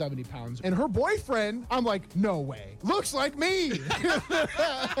 670 pounds, and her boyfriend, I'm like, no way, looks like me.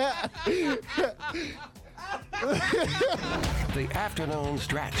 The afternoon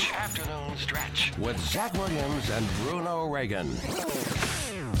stretch. Afternoon stretch with Zach Williams and Bruno Reagan.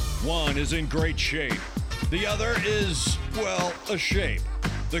 One is in great shape. The other is, well, a shape.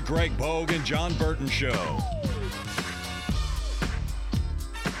 The Greg Bogue and John Burton Show.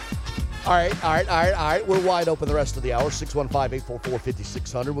 All right. We're wide open the rest of the hour.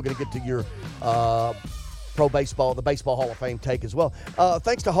 615-844-5600. We're going to get to your pro baseball, the Baseball Hall of Fame take as well.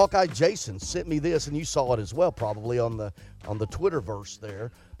 Thanks to Hawkeye Jason, sent me this, and you saw it as well probably on the Twitterverse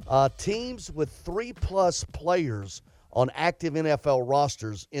there. Teams with 3+ players on active NFL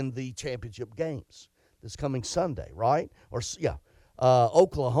rosters in the championship games this coming Sunday, right?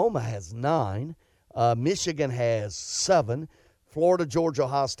 Oklahoma has 9. Michigan has 7. Florida, Georgia,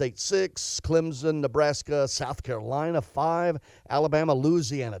 Ohio State 6. Clemson, Nebraska, South Carolina 5. Alabama,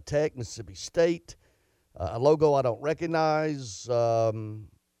 Louisiana Tech, Mississippi State. A logo I don't recognize.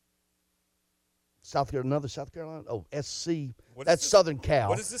 South Carolina. Oh, SC. That's Southern Cal.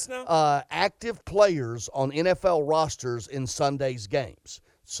 What is this now? Active players on NFL rosters in Sunday's games.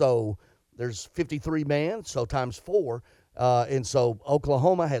 So there's 53 man, so times 4. And so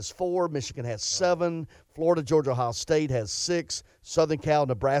Oklahoma has 4, Michigan has 7, Florida, Georgia, Ohio State has 6, Southern Cal,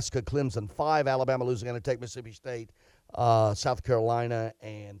 Nebraska, Clemson 5, Alabama, Louisiana Tech, Mississippi State, South Carolina,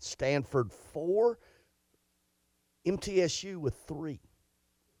 and Stanford 4, MTSU with 3.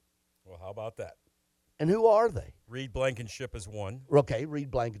 Well, how about that? And who are they? Reed Blankenship is 1. Okay, Reed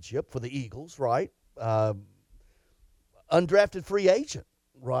Blankenship for the Eagles, right? Undrafted free agent.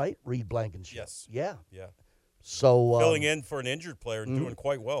 Right, Reed Blankenship. Yes. Yeah. Yeah. So filling in for an injured player and doing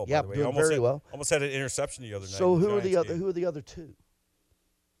quite well. Yeah, by the way. doing very well. Almost had an interception the other night. So in who are the Giants other? game. Who are the other two?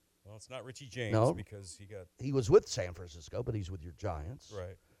 Well, it's not Richie James No, because he was with San Francisco, but he's with your Giants.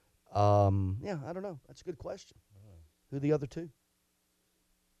 Right. Yeah, I don't know. That's a good question. Who are the other two?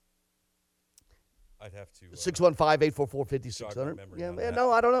 I'd have to 615-844-5600. Yeah, man,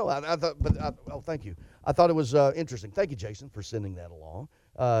 no, I don't know. I thought, thank you. I thought it was interesting. Thank you, Jason, for sending that along.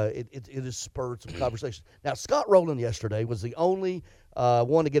 It has spurred some conversation. Now, Scott Rowland yesterday was the only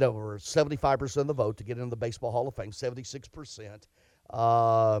one to get over 75% of the vote to get into the Baseball Hall of Fame, 76%.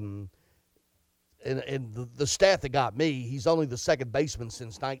 And the stat that got me, he's only the second baseman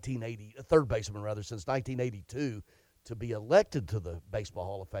since 1980, third baseman rather, since 1982 to be elected to the Baseball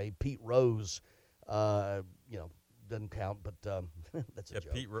Hall of Fame. Pete Rose, doesn't count, but that's a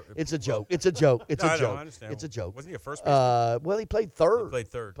joke. It's a joke. It's a joke. It's a joke. I understand. It's a joke. Wasn't he a first baseman? Well, he played third. Played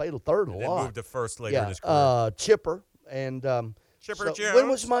third a and lot. Then moved to first later in his career. Chipper and Chipper so Jones. when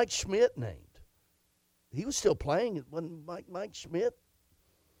was Mike Schmidt named? He was still playing when Mike Schmidt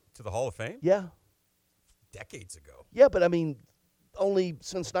To the Hall of Fame? Yeah. Decades ago. Yeah, but I mean, only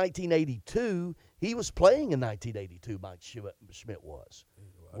since 1982, he was playing in 1982. Mike Schmidt was,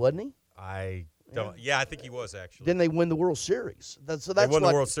 wasn't he? I don't. Yeah, I think he was actually. Then they win the World Series. So that's they won what,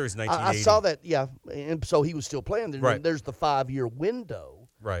 the World Series in 1980. I saw that. Yeah, and so he was still playing. Right. There's the 5-year window.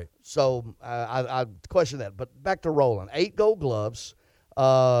 Right. So I question that. But back to Rowland. 8 Gold Gloves,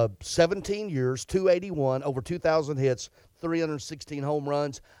 17 years, 281, over 2,000 hits, 316 home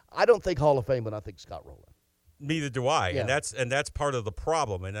runs. I don't think Hall of Fame, but I think Scott Rowland. Neither do I, Yeah. and that's part of the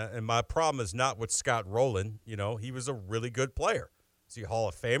problem. And my problem is not with Scott Rowland. You know, he was a really good player. Is he a Hall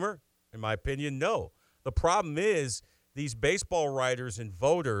of Famer? In my opinion, no. The problem is these baseball writers and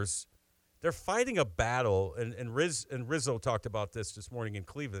voters, they're fighting a battle. And Rizzo talked about this morning in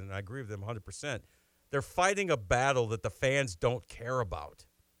Cleveland, and I agree with him 100%. They're fighting a battle that the fans don't care about.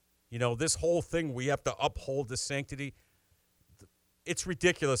 You know, this whole thing, we have to uphold the sanctity. It's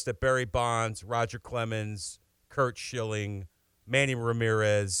ridiculous that Barry Bonds, Roger Clemens, Curt Schilling, Manny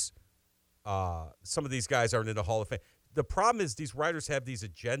Ramirez, some of these guys aren't in the Hall of Fame. The problem is these writers have these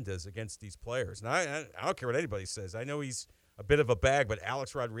agendas against these players. And I don't care what anybody says. I know he's a bit of a bag, but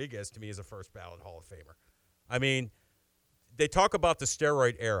Alex Rodriguez, to me, is a first ballot Hall of Famer. I mean, they talk about the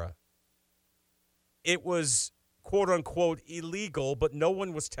steroid era. It was, quote-unquote, illegal, but no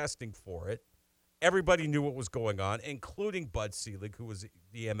one was testing for it. Everybody knew what was going on, including Bud Selig, who was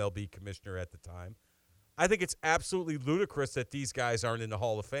the MLB commissioner at the time. I think it's absolutely ludicrous that these guys aren't in the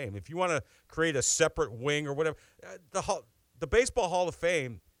Hall of Fame. If you want to create a separate wing or whatever, the Baseball Hall of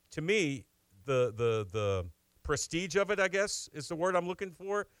Fame, to me, the prestige of it, I guess, is the word I'm looking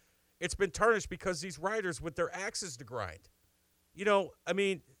for. It's been tarnished because these writers with their axes to grind. You know, I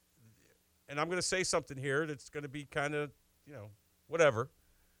mean, and I'm going to say something here that's going to be kind of, whatever.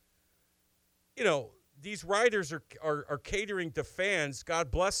 You know, these writers are catering to fans, God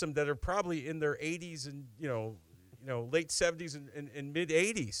bless them, that are probably in their 80s and, late 70s and mid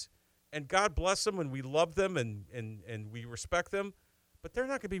 80s. And God bless them, and we love them and we respect them. But they're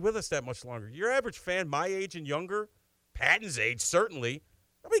not going to be with us that much longer. Your average fan, my age and younger, Patton's age, certainly,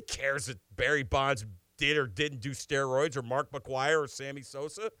 nobody cares that Barry Bonds did or didn't do steroids, or Mark McGwire or Sammy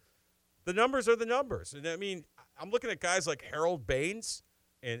Sosa. The numbers are the numbers. And, I mean, I'm looking at guys like Harold Baines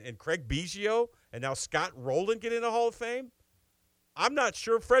and Craig Biggio, and now Scott Rowland get in the Hall of Fame. I'm not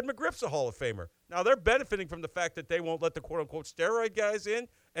sure Fred McGriff's a Hall of Famer. Now, they're benefiting from the fact that they won't let the quote-unquote steroid guys in,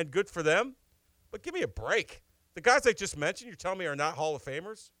 and good for them. But give me a break. The guys I just mentioned, you're telling me are not Hall of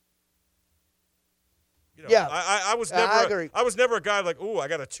Famers? Yeah. I was never I agree. I was never a guy like, ooh, I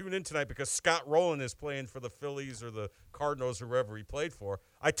got to tune in tonight because Scott Rowland is playing for the Phillies or the Cardinals or whoever he played for.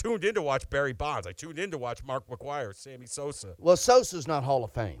 I tuned in to watch Barry Bonds. I tuned in to watch Mark McGwire, Sammy Sosa. Well, Sosa's not Hall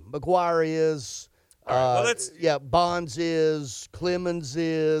of Fame. McGwire is. All right, well, Bonds is. Clemens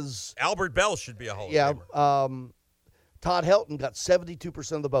is. Albert Bell should be a Hall of Famer. Todd Helton got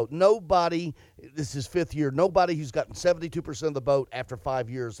 72% of the vote. Nobody, this is 5th year, nobody who's gotten 72% of the vote after 5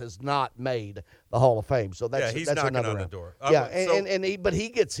 years has not made the Hall of Fame. So that's he's that's knocking another on the round. door. But he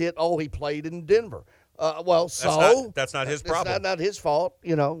gets hit. Oh, he played in Denver. That's not his problem. That's not his fault,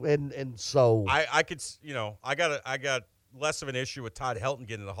 and so I could, I got less of an issue with Todd Helton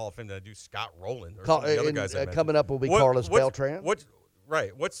getting in the Hall of Fame than I do Scott Rowland or some of the other guys I mentioned. Coming up will be Carlos Beltran.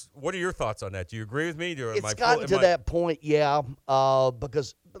 Right. What are your thoughts on that? Do you agree with me? It's gotten to that point,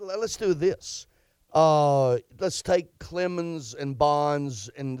 because let's do this. Let's take Clemens and Bonds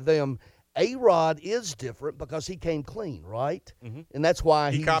and them A-Rod is different because he came clean, right? Mm-hmm. And that's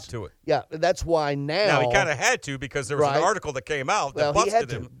why he copped to it. Yeah, that's why now. Now, he kind of had to because there was an article that came out that he had busted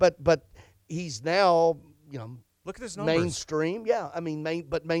to, him. but he's now, look at his numbers. Mainstream. Yeah, I mean,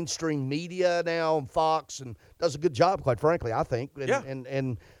 mainstream media now, and Fox, and does a good job, quite frankly, I think. And,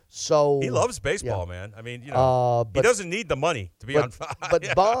 and so he loves baseball, man. I mean, he doesn't need the money to be on fire.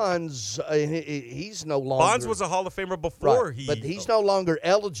 But Bonds, he's no longer. Bonds was a Hall of Famer before but he's no longer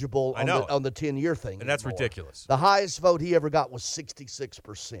eligible on the 10-year thing. And that's anymore. Ridiculous. The highest vote he ever got was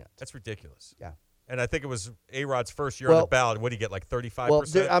 66%. That's ridiculous. Yeah. And I think it was A-Rod's first year on the ballot. What did he get, like 35%?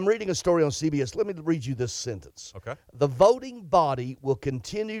 Well, I'm reading a story on CBS. Let me read you this sentence. Okay. The voting body will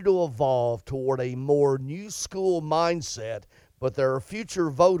continue to evolve toward a more new school mindset, but there are future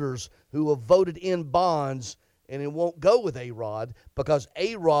voters who have voted in Bonds, and it won't go with A-Rod because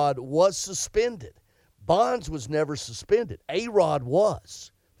A-Rod was suspended. Bonds was never suspended. A-Rod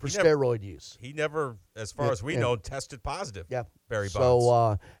was for steroid use. He never, as far as we know, tested positive. Yeah. Barry Bonds.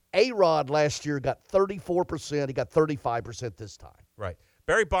 So A-Rod last year got 34%. He got 35% this time. Right.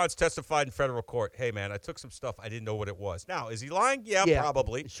 Barry Bonds testified in federal court, hey, man, I took some stuff. I didn't know what it was. Now, is he lying? Yeah,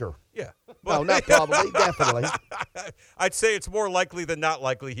 probably. Sure. Yeah. No, not probably. Definitely. I'd say it's more likely than not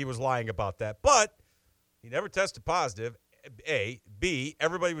likely he was lying about that. But he never tested positive, A. B,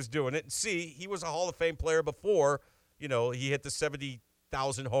 everybody was doing it. And C, he was a Hall of Fame player before, he hit the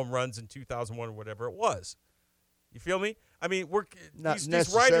 70,000 home runs in 2001 or whatever it was. You feel me? I mean,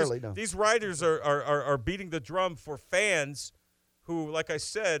 these writers are beating the drum for fans who, like I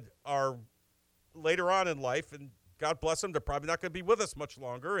said, are later on in life, and God bless them, they're probably not going to be with us much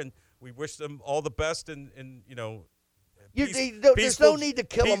longer, and we wish them all the best and there's no need to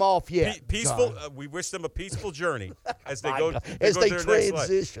kill them off yet. Peaceful. We wish them a peaceful journey as they go as they to their transition.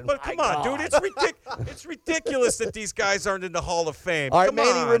 Next life. But come on, dude, it's ridiculous that these guys aren't in the Hall of Fame. All right, come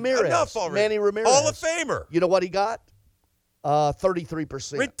Manny on, Ramirez. Enough already. Manny Ramirez, Hall of Famer. You know what he got?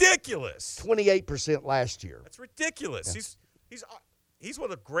 33%. Ridiculous. 28% last year. That's ridiculous. Yeah. He's one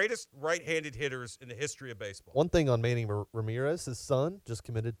of the greatest right-handed hitters in the history of baseball. One thing on Manny Ramirez, his son just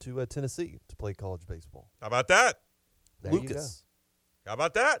committed to Tennessee to play college baseball. How about that? There Lucas. How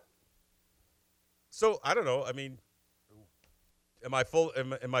about that? So I don't know. I mean, am I full?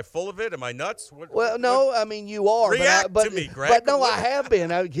 Am I full of it? Am I nuts? I mean you are. React to me, Greg. But no, I have been.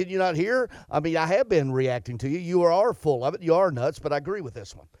 Can you not hear? I mean, I have been reacting to you. You are full of it. You are nuts. But I agree with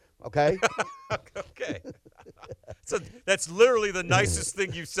this one. Okay. Okay. So that's literally the nicest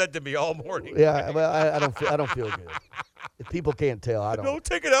thing you've said to me all morning. Yeah. Well, I don't feel good. If people can't tell, I don't. Don't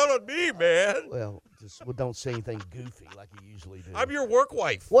take it out on me, man. Well, don't say anything goofy like you usually do. I'm your work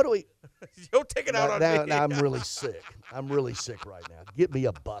wife. What do we? Don't take it out on me. Now I'm really sick. I'm really sick right now. Get me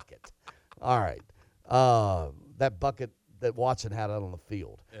a bucket. All right. That bucket that Watson had out on the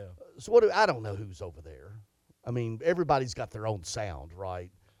field. Yeah. So I don't know who's over there. I mean, everybody's got their own sound,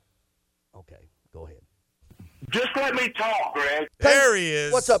 right? Okay, go ahead. Just let me talk, Greg. There he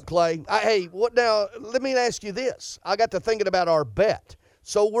is. What's up, Clay? Hey, what now? Let me ask you this. I got to thinking about our bet.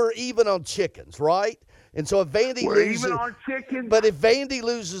 So we're even on chickens, right? And so if Vandy loses, even on chickens. But if Vandy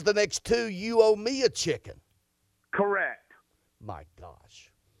loses the next two, you owe me a chicken. Correct. My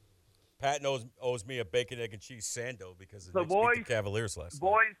gosh. Pat owes me a bacon, egg, and cheese sando because the Knicks beat the Cavaliers last night.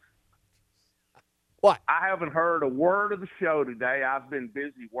 Boys. What? I haven't heard a word of the show today. I've been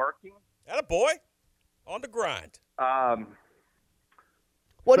busy working. Attaboy. On the grind.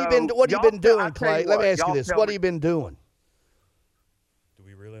 What have you been doing, Clay? Let me ask you this. What have you been doing? Do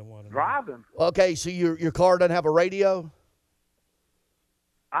we really want to know? Driving. Okay, so your car doesn't have a radio?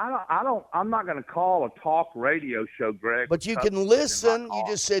 I'm not going to call a talk radio show, Greg. But you can listen. You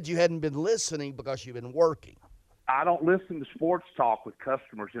just said you hadn't been listening because you've been working. I don't listen to sports talk with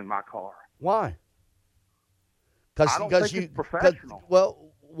customers in my car. Why? I don't think it's professional.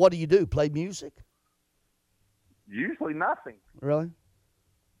 Well, what do you do? Play music? Usually nothing. Really?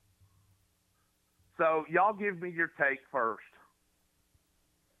 So y'all give me your take first.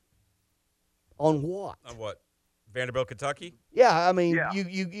 On what? On what? Vanderbilt, Kentucky? Yeah, I mean,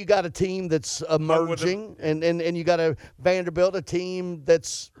 you got a team that's emerging, and you got Vanderbilt, a team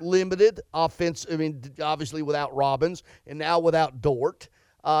that's limited offense. I mean, obviously without Robbins, and now without Dort.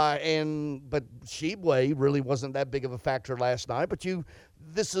 But Sheboy really wasn't that big of a factor last night. But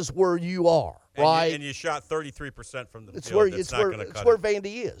this is where you are, right? And you shot 33% from the it's field. Where, That's it's not where going to it's cut where it.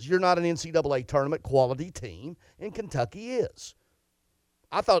 Vandy is. You're not an NCAA tournament quality team, and Kentucky is.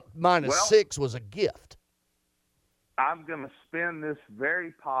 I thought -6 was a gift. I'm going to spin this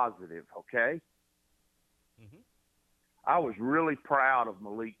very positive, okay? Mm-hmm. I was really proud of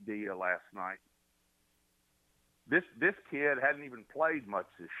Malik Dia last night. This kid hadn't even played much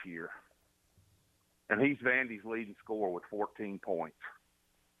this year. and he's Vandy's leading scorer with 14 points.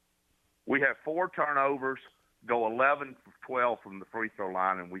 We have 4 turnovers, go 11 for 12 from the free throw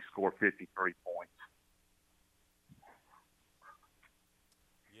line, and we score 53 points.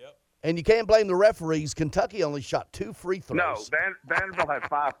 And you can't blame the referees. Kentucky only shot 2 free throws. No, Vanderbilt had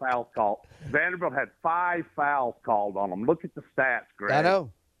 5 fouls called. Vanderbilt had 5 fouls called on them. Look at the stats, Greg. I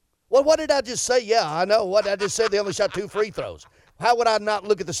know. Well, what did I just say? Yeah, I know. What I just said, they only shot 2 free throws. How would I not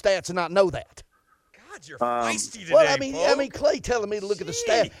look at the stats and not know that? God, you're feisty today, Well, I mean, Clay telling me to look at the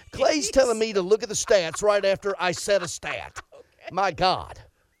stats. Clay's telling me to look at the stats right after I said a stat. Okay. My God.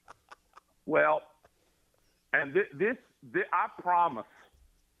 Well, and this, I promise,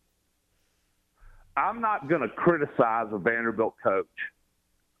 I'm not going to criticize a Vanderbilt coach.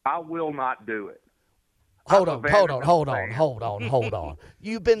 I will not do it. Hold on.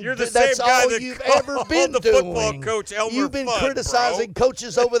 You've been You're the that's same guy all that you've called ever been the doing. football coach Elmer You've been Fudd, criticizing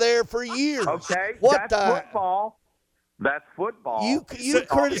coaches over there for years. Okay, what that's football. That's football. You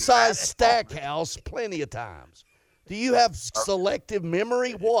criticized Stackhouse plenty of times. Do you have selective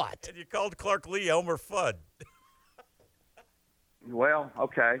memory? What? And you called Clark Lee Elmer Fudd. Well,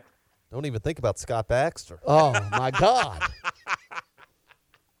 okay. Don't even think about Scott Baxter. Oh, my God.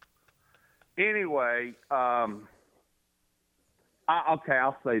 Anyway, I'll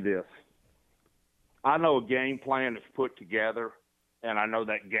say this. I know a game plan is put together, and I know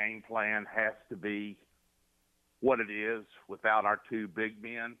that game plan has to be what it is without our 2 big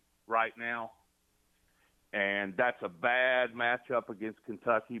men right now. And that's a bad matchup against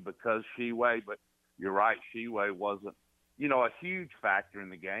Kentucky because Sheway, but you're right, Sheway wasn't, a huge factor in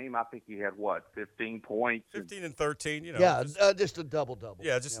the game. I think he had, 15 points? 15 and 13, Yeah, just a double-double.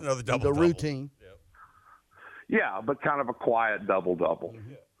 Yeah, just another double-double. The routine. Yeah, but kind of a quiet double-double.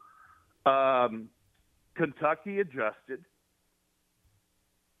 Kentucky adjusted.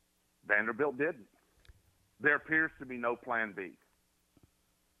 Vanderbilt didn't. There appears to be no plan B.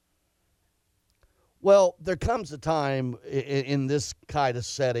 Well, there comes a time in this kind of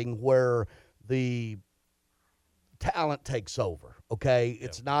setting where the talent takes over, okay? Yeah.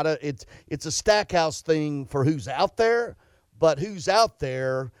 It's not it's a Stackhouse thing for who's out there, but who's out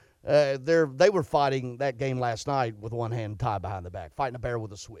there, they were fighting that game last night with one hand tied behind the back, fighting a bear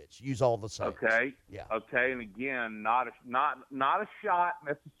with a switch. Use all the same. Okay. Yeah. Okay, and again, not a shot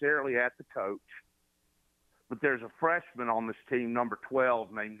necessarily at the coach, but there's a freshman on this team, number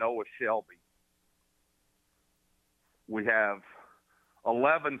 12, named Noah Shelby. We have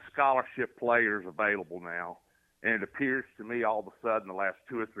 11 scholarship players available now, and it appears to me all of a sudden the last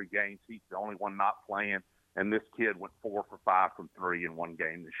 2 or 3 games he's the only one not playing, and this kid went 4 for 5 from 3 in one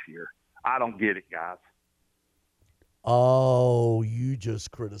game this year. I don't get it, guys. Oh, you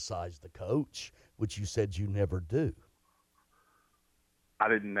just criticized the coach, which you said you never do. I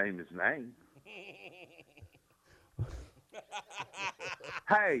didn't name his name.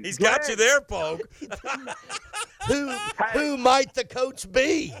 Hey, he's got you there, Pogue. Who might the coach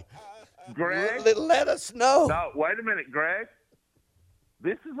be? Greg, let us know. No, wait a minute, Greg.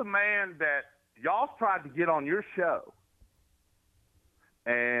 This is a man that y'all tried to get on your show,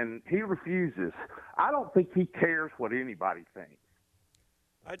 and he refuses. I don't think he cares what anybody thinks.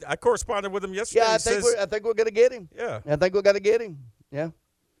 I corresponded with him yesterday. Yeah, I think we're going to get him. Yeah, I think we're going to get him. Yeah.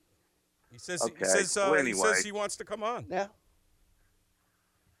 He says okay. he says he wants to come on. Yeah.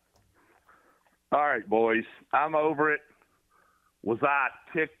 All right, boys. I'm over it. Was I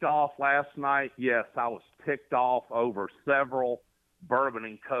ticked off last night? Yes, I was ticked off over several bourbon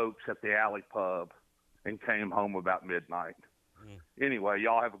and cokes at the Alley Pub and came home about midnight. Anyway,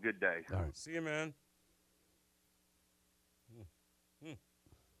 y'all have a good day. All right. See you, man.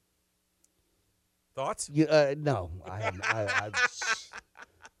 Thoughts? No, I haven't.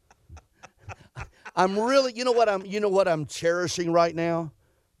 I'm really, you know what I'm cherishing right now?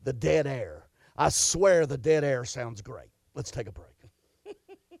 The dead air. I swear the dead air sounds great. Let's take a break.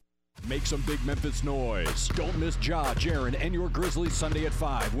 Make some big Memphis noise. Don't miss Ja, Jaren, and your Grizzlies Sunday at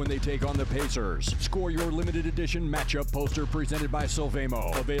 5 when they take on the Pacers. Score your limited edition matchup poster presented by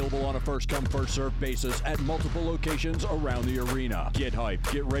Silvamo. Available on a first-come, first-served basis at multiple locations around the arena. Get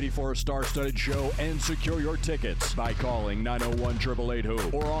hyped, get ready for a star-studded show, and secure your tickets by calling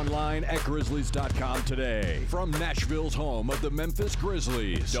 901-888-HOOP or online at Grizzlies.com today. From Nashville's home of the Memphis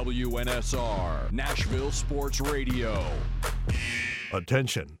Grizzlies, WNSR, Nashville Sports Radio.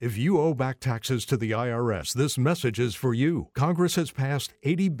 Attention, if you owe back taxes to the IRS, this message is for you. Congress has passed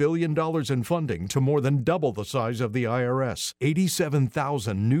 $80 billion in funding to more than double the size of the IRS.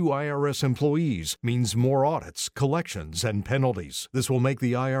 87,000 new IRS employees means more audits, collections, and penalties. This will make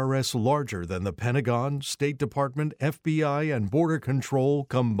the IRS larger than the Pentagon, State Department, FBI, and Border Control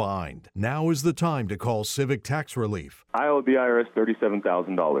combined. Now is the time to call Civic Tax Relief. I owed the IRS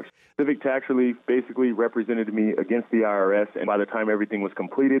 $37,000. Civic Tax Relief basically represented me against the IRS, and by the time everything was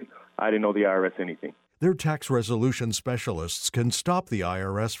completed, I didn't owe the IRS anything. Their tax resolution specialists can stop the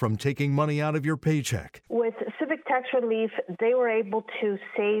IRS from taking money out of your paycheck. With Civic Tax Relief, they were able to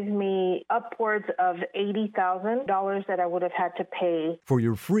save me upwards of $80,000 that I would have had to pay. For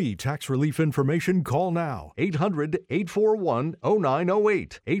your free tax relief information, call now.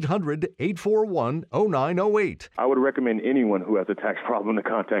 800-841-0908. 800-841-0908. I would recommend anyone who has a tax problem to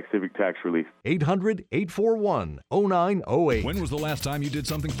contact Civic Tax Relief. 800-841-0908. When was the last time you did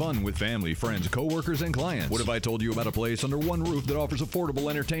something fun with family, friends, coworkers, and clients? What if I told you about a place under one roof that offers affordable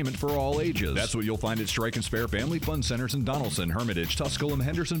entertainment for all ages? That's what you'll find at Strike and Spare Family Fun Centers in Donaldson, Hermitage, Tusculum,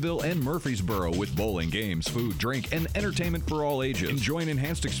 Hendersonville, and Murfreesboro, with bowling, games, food, drink, and entertainment for all ages. Enjoy an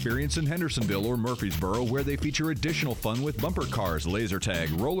enhanced experience in Hendersonville or Murfreesboro, where they feature additional fun with bumper cars, laser tag,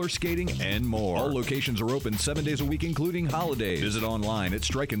 roller skating, and more. All locations are open 7 days a week, including holidays. Visit online at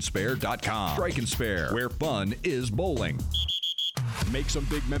strikeandspare.com. Strike and Spare, where fun is bowling. Make some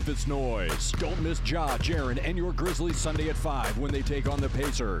big Memphis noise. Don't miss Ja, Jaren, and your Grizzlies Sunday at 5 when they take on the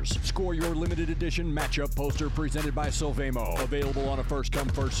Pacers. Score your limited edition matchup poster presented by Silvamo. Available on a first-come,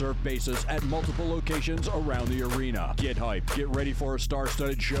 first-served basis at multiple locations around the arena. Get hyped, get ready for a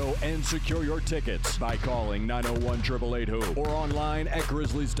star-studded show, and secure your tickets by calling 901-888-HOOP or online at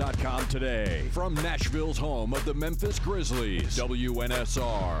Grizzlies.com today. From Nashville's home of the Memphis Grizzlies,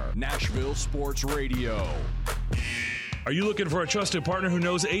 WNSR, Nashville Sports Radio. Are you looking for a trusted partner who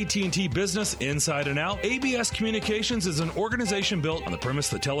knows AT&T business inside and out? ABS Communications is an organization built on the premise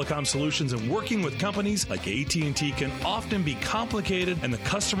that telecom solutions and working with companies like AT&T can often be complicated, and the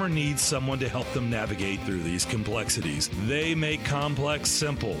customer needs someone to help them navigate through these complexities. They make complex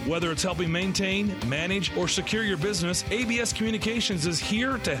simple. Whether it's helping maintain, manage, or secure your business, ABS Communications is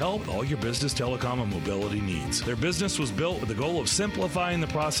here to help all your business telecom and mobility needs. Their business was built with the goal of simplifying the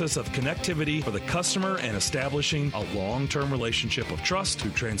process of connectivity for the customer and establishing a long-term relationship of trust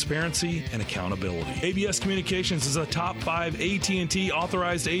through transparency and accountability. ABS Communications is a top 5 AT&T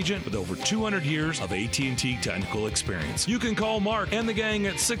authorized agent with over 200 years of AT&T technical experience. You can call Mark and the gang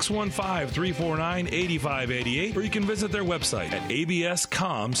at 615-349-8588, or you can visit their website at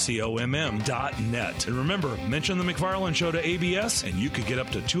abscomm.net. And remember, mention the McFarland Show to ABS, and you could get up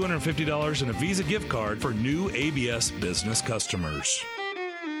to $250 in a Visa gift card for new ABS business customers.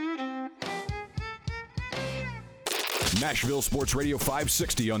 Nashville Sports Radio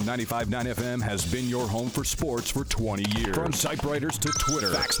 560 on 95.9 FM has been your home for sports for 20 years. From typewriters to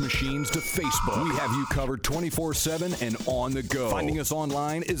Twitter, fax machines to Facebook, we have you covered 24/7 and on the go. Finding us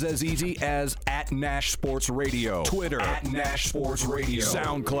online is as easy as @Nash Sports Radio, Twitter @Nash Sports Radio,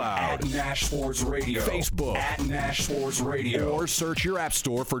 SoundCloud @Nash Sports Radio, Facebook @Nash Sports Radio, or search your app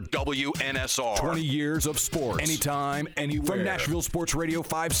store for WNSR. 20 years of sports, anytime, anywhere. From Nashville Sports Radio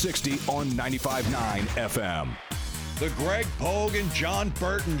 560 on 95.9 FM. The Greg Pogue and John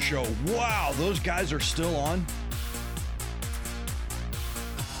Burton Show. Wow, those guys are still on.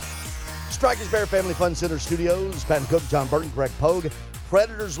 Strikers Bear Family Fun Center Studios. Pat and Cook, John Burton, Greg Pogue.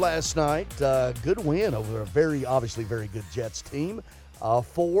 Predators last night. Good win over a obviously very good Jets team.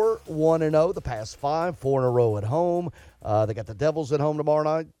 4-1-0 the past 5, 4 in a row at home. They got the Devils at home tomorrow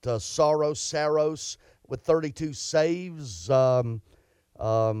night. Saros with 32 saves. They've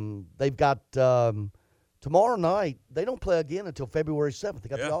got... tomorrow night, they don't play again until February 7th. They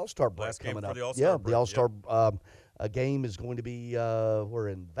got the All-Star break coming up. The All-Star break. The All-Star game is going to be, we're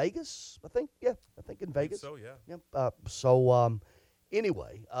in Vegas, I think. Yeah, I think in Vegas. So, yeah.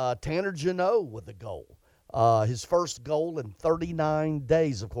 Anyway, Tanner Jeannot with a goal. His first goal in 39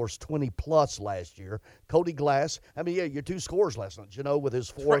 days, of course, 20-plus last year. Cody Glass, your 2 scores last night. Jeannot with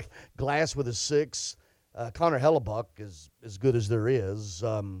his 4th, Glass with his 6th. Connor Hellebuck is as good as there is.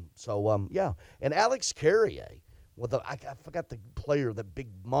 And Alex Carrier with I forgot the player, the big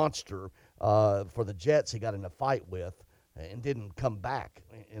monster for the Jets he got in a fight with and didn't come back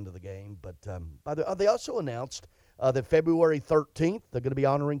into the game. But they also announced that February 13th they're going to be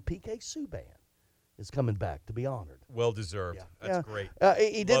honoring P.K. Subban is coming back to be honored. Well deserved. Yeah. That's great.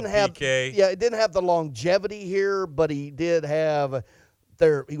 He didn't have PK. It didn't have the longevity here, but he did have.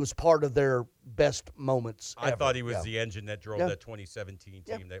 He was part of their best moments ever. I thought he was the engine that drove that 2017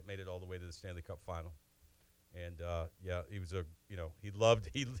 team that made it all the way to the Stanley Cup final. And he was he loved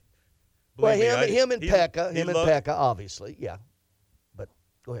Well, him and he Pekka, obviously, yeah. But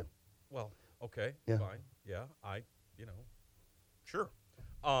go ahead. Well, okay, Yeah. fine, yeah, sure.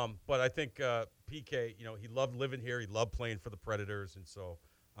 But I think PK, he loved living here. He loved playing for the Predators, and so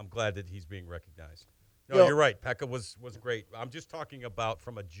I'm glad that he's being recognized. No, you're right. Pekka was great. I'm just talking about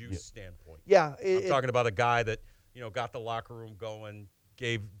from a juice standpoint. Yeah, I'm talking about a guy that got the locker room going,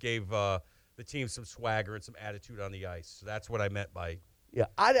 gave the team some swagger and some attitude on the ice. So that's what I meant by. Yeah,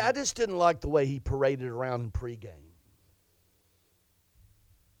 I just didn't like the way he paraded around in pregame.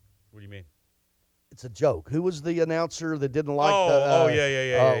 What do you mean? It's a joke. Who was the announcer that didn't like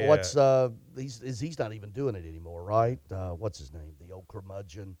yeah. What's he's not even doing it anymore, right? What's his name? The old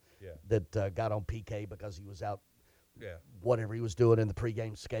curmudgeon that got on PK because he was out. Yeah. Whatever he was doing in the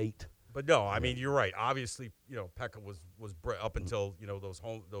pregame skate. But no, I mean you're right. Obviously, Pekka was up until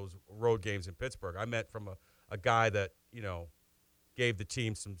those road games in Pittsburgh. I meant from a guy that gave the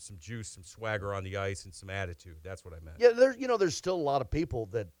team some juice, some swagger on the ice, and some attitude. That's what I meant. Yeah, there's still a lot of people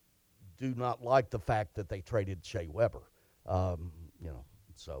that do not like the fact that they traded Shea Weber.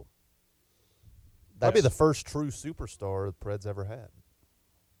 So that'd be the first true superstar the Preds ever had.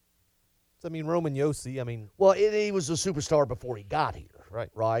 So, Roman Josi. Well, he was a superstar before he got here,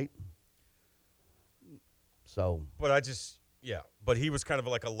 right? So, but but he was kind of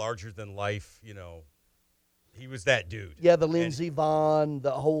like a larger than life, He was that dude. Yeah, the Lindsey Vonn,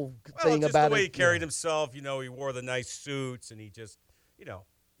 the whole thing just about the way it. he carried himself. He wore the nice suits, and he just,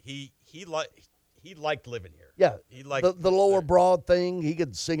 he liked living here. Yeah, he liked the Lower Broad thing. He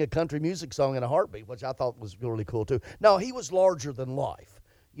could sing a country music song in a heartbeat, which I thought was really cool too. No, he was larger than life.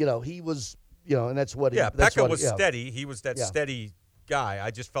 He was, and that's what. Pekka was steady. He was that steady guy.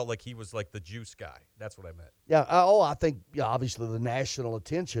 I just felt like he was like the juice guy. That's what I meant. Yeah. I think obviously the national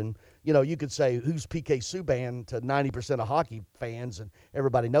attention. You could say who's PK Subban to 90% of hockey fans, and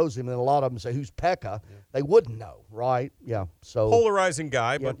everybody knows him. And a lot of them say who's Pekka. Yeah. They wouldn't know, right? Yeah. So polarizing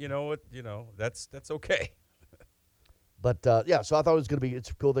guy, but you know what? That's okay. But so I thought it was going to be.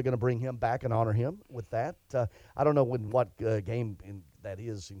 It's cool they're going to bring him back and honor him with that. I don't know what game that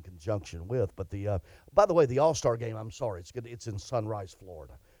is in conjunction with, but by the way, the All-Star game. I'm sorry, it's good. It's in Sunrise,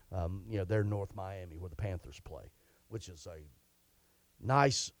 Florida. They're North Miami where the Panthers play, which is a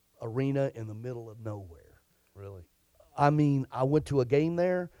nice arena in the middle of nowhere. Really? I went to a game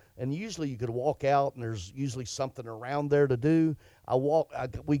there, and usually you could walk out, and there's usually something around there to do.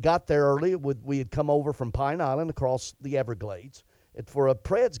 We got there early. We had come over from Pine Island across the Everglades for a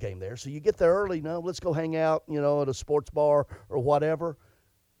Preds game there. So you get there early. No, let's go hang out, at a sports bar or whatever.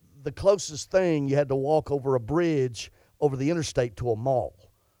 The closest thing, you had to walk over a bridge over the interstate to a mall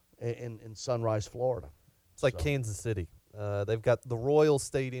in Sunrise, Florida. It's like Kansas City. They've got the Royal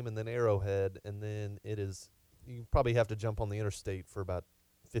Stadium and then Arrowhead, and then you probably have to jump on the interstate for about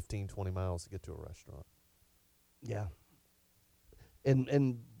 15, 20 miles to get to a restaurant. Yeah.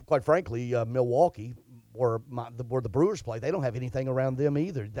 And quite frankly, Milwaukee, where the Brewers play, they don't have anything around them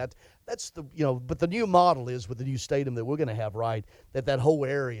either. That's but the new model is with the new stadium that we're going to have, right, that whole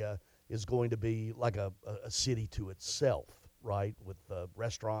area is going to be like a city to itself, right, with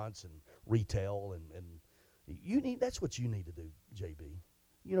restaurants and retail and that's what you need to do, JB.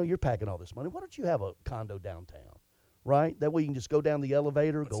 You're packing all this money. Why don't you have a condo downtown, right? That way you can just go down the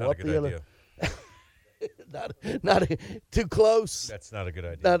elevator, That's go not up a good the elevator. not too close. That's not a good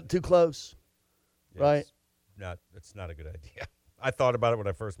idea. Not too close, right? It's not a good idea. I thought about it when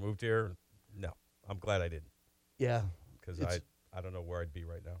I first moved here. No, I'm glad I didn't. Yeah. Because I don't know where I'd be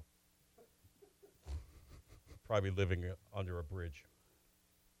right now. Probably living under a bridge.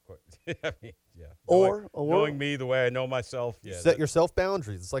 I mean, yeah. Or knowing me the way I know myself, set yourself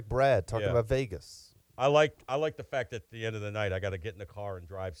boundaries. It's like Brad talking about Vegas. I like the fact that at the end of the night I got to get in the car and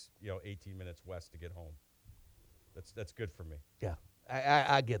drive 18 minutes west to get home. That's good for me. Yeah,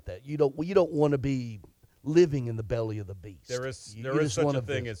 I get that. You don't want to be living in the belly of the beast. There is such a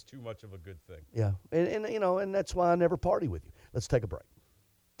thing as too much of a good thing. Yeah, and that's why I never party with you. Let's take a break.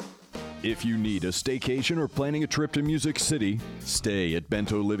 If you need a staycation or planning a trip to Music City, stay at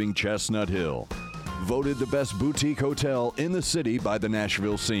Bento Living Chestnut Hill. Voted the best boutique hotel in the city by the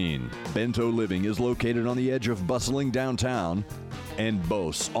Nashville Scene. Bento Living is located on the edge of bustling downtown and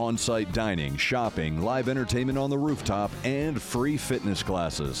boasts on-site dining, shopping, live entertainment on the rooftop, and free fitness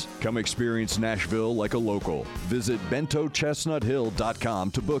classes. Come experience Nashville like a local. Visit BentoChestnutHill.com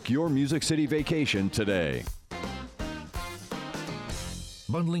to book your Music City vacation today.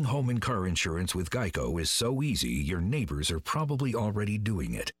 Bundling home and car insurance with Geico is so easy, your neighbors are probably already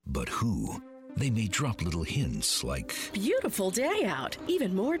doing it. But who? They may drop little hints like, beautiful day out.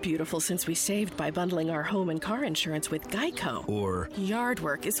 Even more beautiful since we saved by bundling our home and car insurance with Geico. or Yard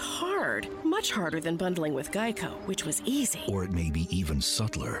work is hard. Much harder than bundling with Geico, which was easy. Or it may be even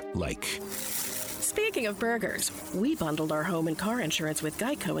subtler, like, Speaking of burgers, we bundled our home and car insurance with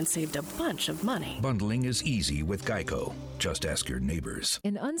Geico and saved a bunch of money. bundling is easy with Geico. Just ask your neighbors.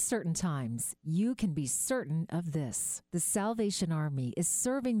 In uncertain times, you can be certain of this. The Salvation Army is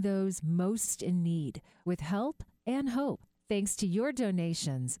serving those most in need with help and hope. Thanks to your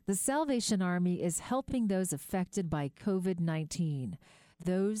donations, the Salvation Army is helping those affected by COVID-19,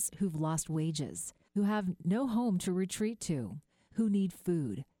 those who've lost wages, who have no home to retreat to, who need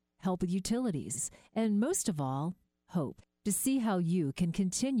food, help with utilities, and most of all, hope. To see how you can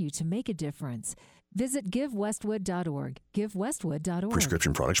continue to make a difference, visit GiveWestwood.org. GiveWestwood.org.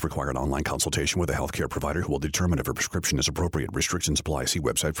 Prescription products require an online consultation with a healthcare provider who will determine if a prescription is appropriate. Restrictions apply. See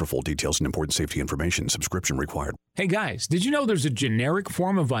website for full details and important safety information. Subscription required. Hey guys, did you know there's a generic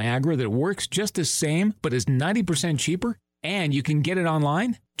form of Viagra that works just the same but is 90% cheaper? And you can get it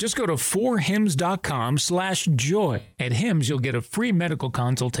online? Just go to 4hims.com/joy. At Hims, you'll get a free medical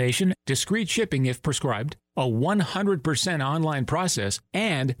consultation, discreet shipping if prescribed, a 100% online process,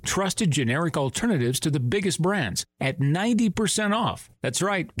 and trusted generic alternatives to the biggest brands at 90% off. That's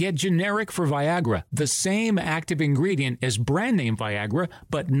right, get generic for Viagra, the same active ingredient as brand name Viagra,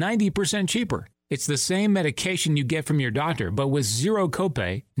 but 90% cheaper. It's the same medication you get from your doctor, but with zero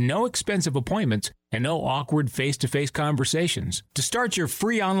copay, no expensive appointments, and no awkward face-to-face conversations. To start your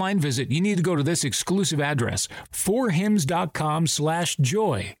free online visit, you need to go to this exclusive address,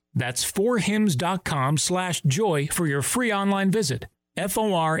 4hims.com/joy. That's 4hims.com/joy for your free online visit.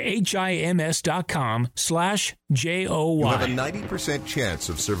 FORHIMS.com/JOY. You have a 90% chance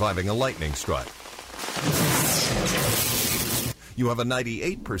of surviving a lightning strike. You have a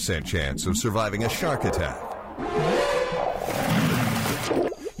 98% chance of surviving a shark attack.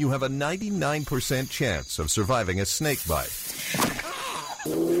 You have a 99% chance of surviving a snake bite.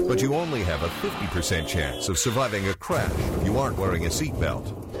 But you only have a 50% chance of surviving a crash if you aren't wearing a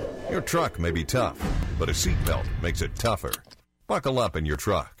seatbelt. Your truck may be tough, but a seatbelt makes it tougher. Buckle up in your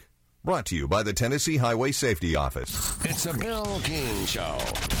truck. Brought to you by the Tennessee Highway Safety Office. It's a Bill King Show.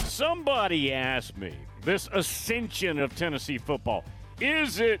 Somebody asked me, this ascension of Tennessee football,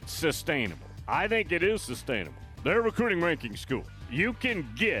 is it sustainable? I think it is sustainable. Their recruiting ranking school. You can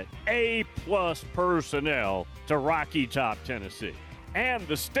get A-plus personnel to Rocky Top, Tennessee. And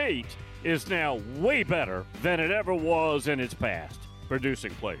the state is now way better than it ever was in its past,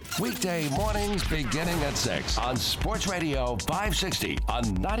 producing players. Weekday mornings beginning at 6 on Sports Radio 560 on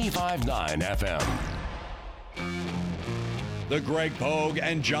 95.9 FM. The Greg Pogue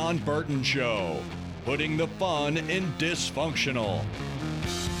and John Burton Show, putting the fun in dysfunctional.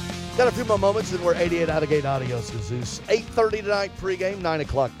 Got a few more moments, and we're 88 out of gate. Adios, Jesus. 8:30 tonight, pregame, 9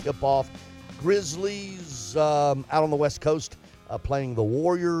 o'clock tip-off. Grizzlies out on the West Coast playing the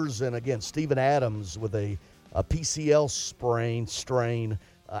Warriors. And, again, Steven Adams with a PCL strain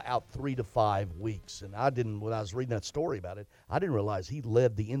out 3 to 5 weeks. And when I was reading that story about it, I didn't realize he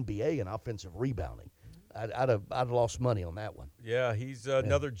led the NBA in offensive rebounding. I'd have lost money on that one. Yeah, he's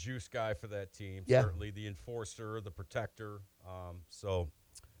another juice guy for that team. Yeah. Certainly the enforcer, the protector.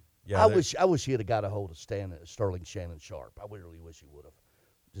 Yeah, I wish he had got a hold of Sterling Shannon Sharp. I really wish he would have.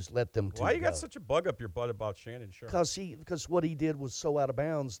 Just let them two Why you go. got such a bug up your butt about Shannon Sharp? Because what he did was so out of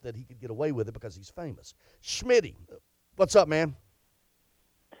bounds that he could get away with it because he's famous. Schmitty, what's up, man?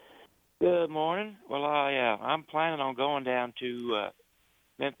 Good morning. Well, I'm planning on going down to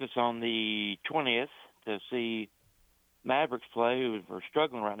Memphis on the 20th to see Mavericks play, who are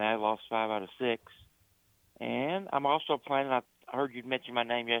struggling right now. They lost 5 out of 6. And I'm also planning, I heard you mention my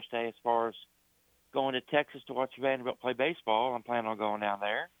name yesterday, as far as going to Texas to watch Vanderbilt play baseball. I'm planning on going down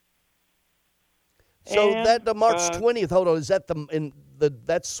there. So the March 20th, hold on, is that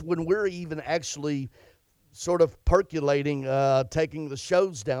that's when we're even actually sort of percolating, taking the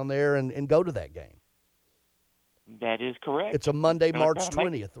shows down there and go to that game? That is correct. It's a Monday, March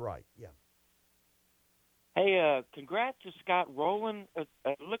 20th, right? Yeah. Hey, congrats to Scott Rowland.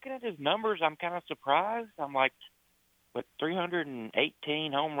 Looking at his numbers, I'm kind of surprised. I'm like,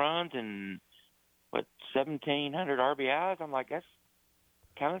 318 home runs and 1,700 RBIs. I'm like, that's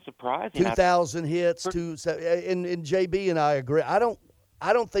kind of surprising. 2,000 hits. And JB and I agree. I don't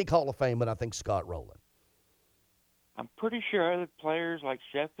think Hall of Fame, but I think Scott Rowland. I'm pretty sure other players like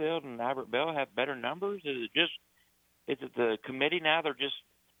Sheffield and Albert Bell have better numbers. Is it the committee now? They're just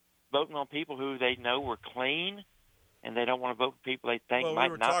voting on people who they know were clean. and they don't want to vote for people they think Well, might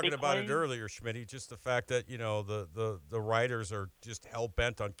we were not be talking about clean. it earlier, Schmitty. Just the fact that the writers are just hell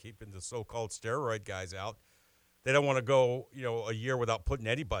bent on keeping the so-called steroid guys out. They don't want to go a year without putting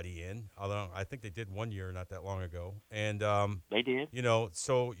anybody in. Although I think they did 1 year not that long ago, and they did.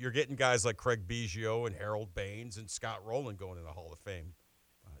 So you're getting guys like Craig Biggio and Harold Baines and Scott Rowland going in the Hall of Fame.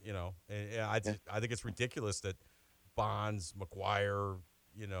 And I think it's ridiculous that Bonds, McGuire,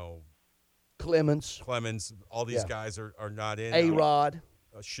 Clemens, all these guys are not in. A-Rod,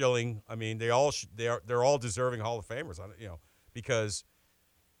 Schilling. I mean, they're all deserving Hall of Famers. Because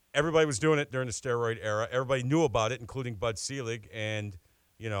everybody was doing it during the steroid era. Everybody knew about it, including Bud Selig. And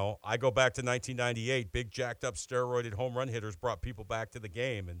I go back to 1998. Big jacked up steroided home run hitters brought people back to the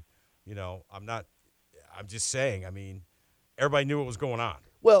game. And I'm just saying. I mean, everybody knew what was going on.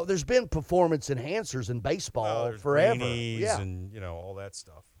 Well, there's been performance enhancers in baseball forever. Greenies and all that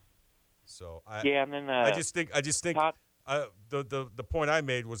stuff. So and then I just think the point I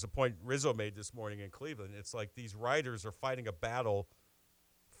made was the point Rizzo made this morning in Cleveland. It's like these writers are fighting a battle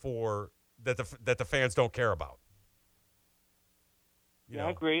that the fans don't care about. I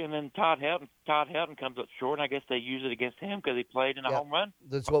agree. And then Todd Helton comes up short, and I guess they use it against him because he played in a home run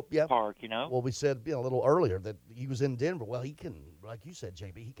park. Well, we said a little earlier that he was in Denver. Well, he can, like you said,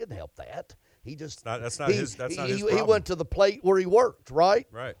 JB, he couldn't help that. He just that's not his problem. He went to the plate where he worked, right?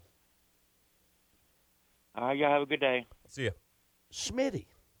 Right. Y'all have a good day. See ya. Smitty.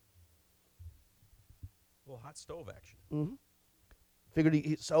 A little hot stove action. Mm-hmm. Figured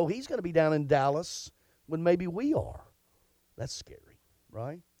he's going to be down in Dallas when maybe we are. That's scary,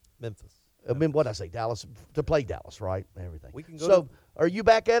 right? Memphis. What I say, Dallas, to play Dallas, right? And everything. We can go are you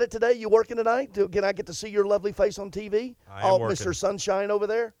back at it today? You working tonight? Can I get to see your lovely face on TV? I am working. Mr. Sunshine over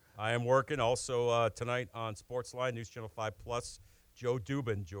there? I am working. Also, tonight on Sportsline, News Channel 5 Plus, Joe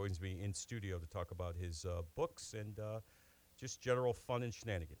Dubin joins me in studio to talk about his books and just general fun and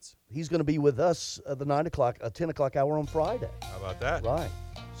shenanigans. He's going to be with us at the 10 o'clock hour on Friday. How about that? Right.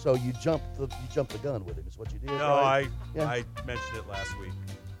 So you jumped the gun with him is what you did. No, right? I mentioned it last week.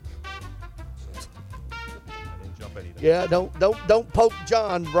 So I didn't jump anything. Yeah, don't poke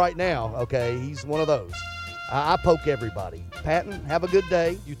John right now. Okay, he's one of those. I poke everybody. Patton, have a good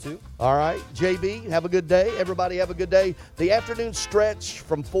day. You too. All right. JB, have a good day. Everybody have a good day. The afternoon stretch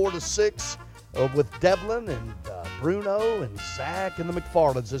from 4 to 6 with Devlin and Bruno and Zach and the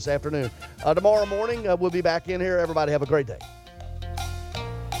McFarlands this afternoon. Tomorrow morning, we'll be back in here. Everybody have a great day.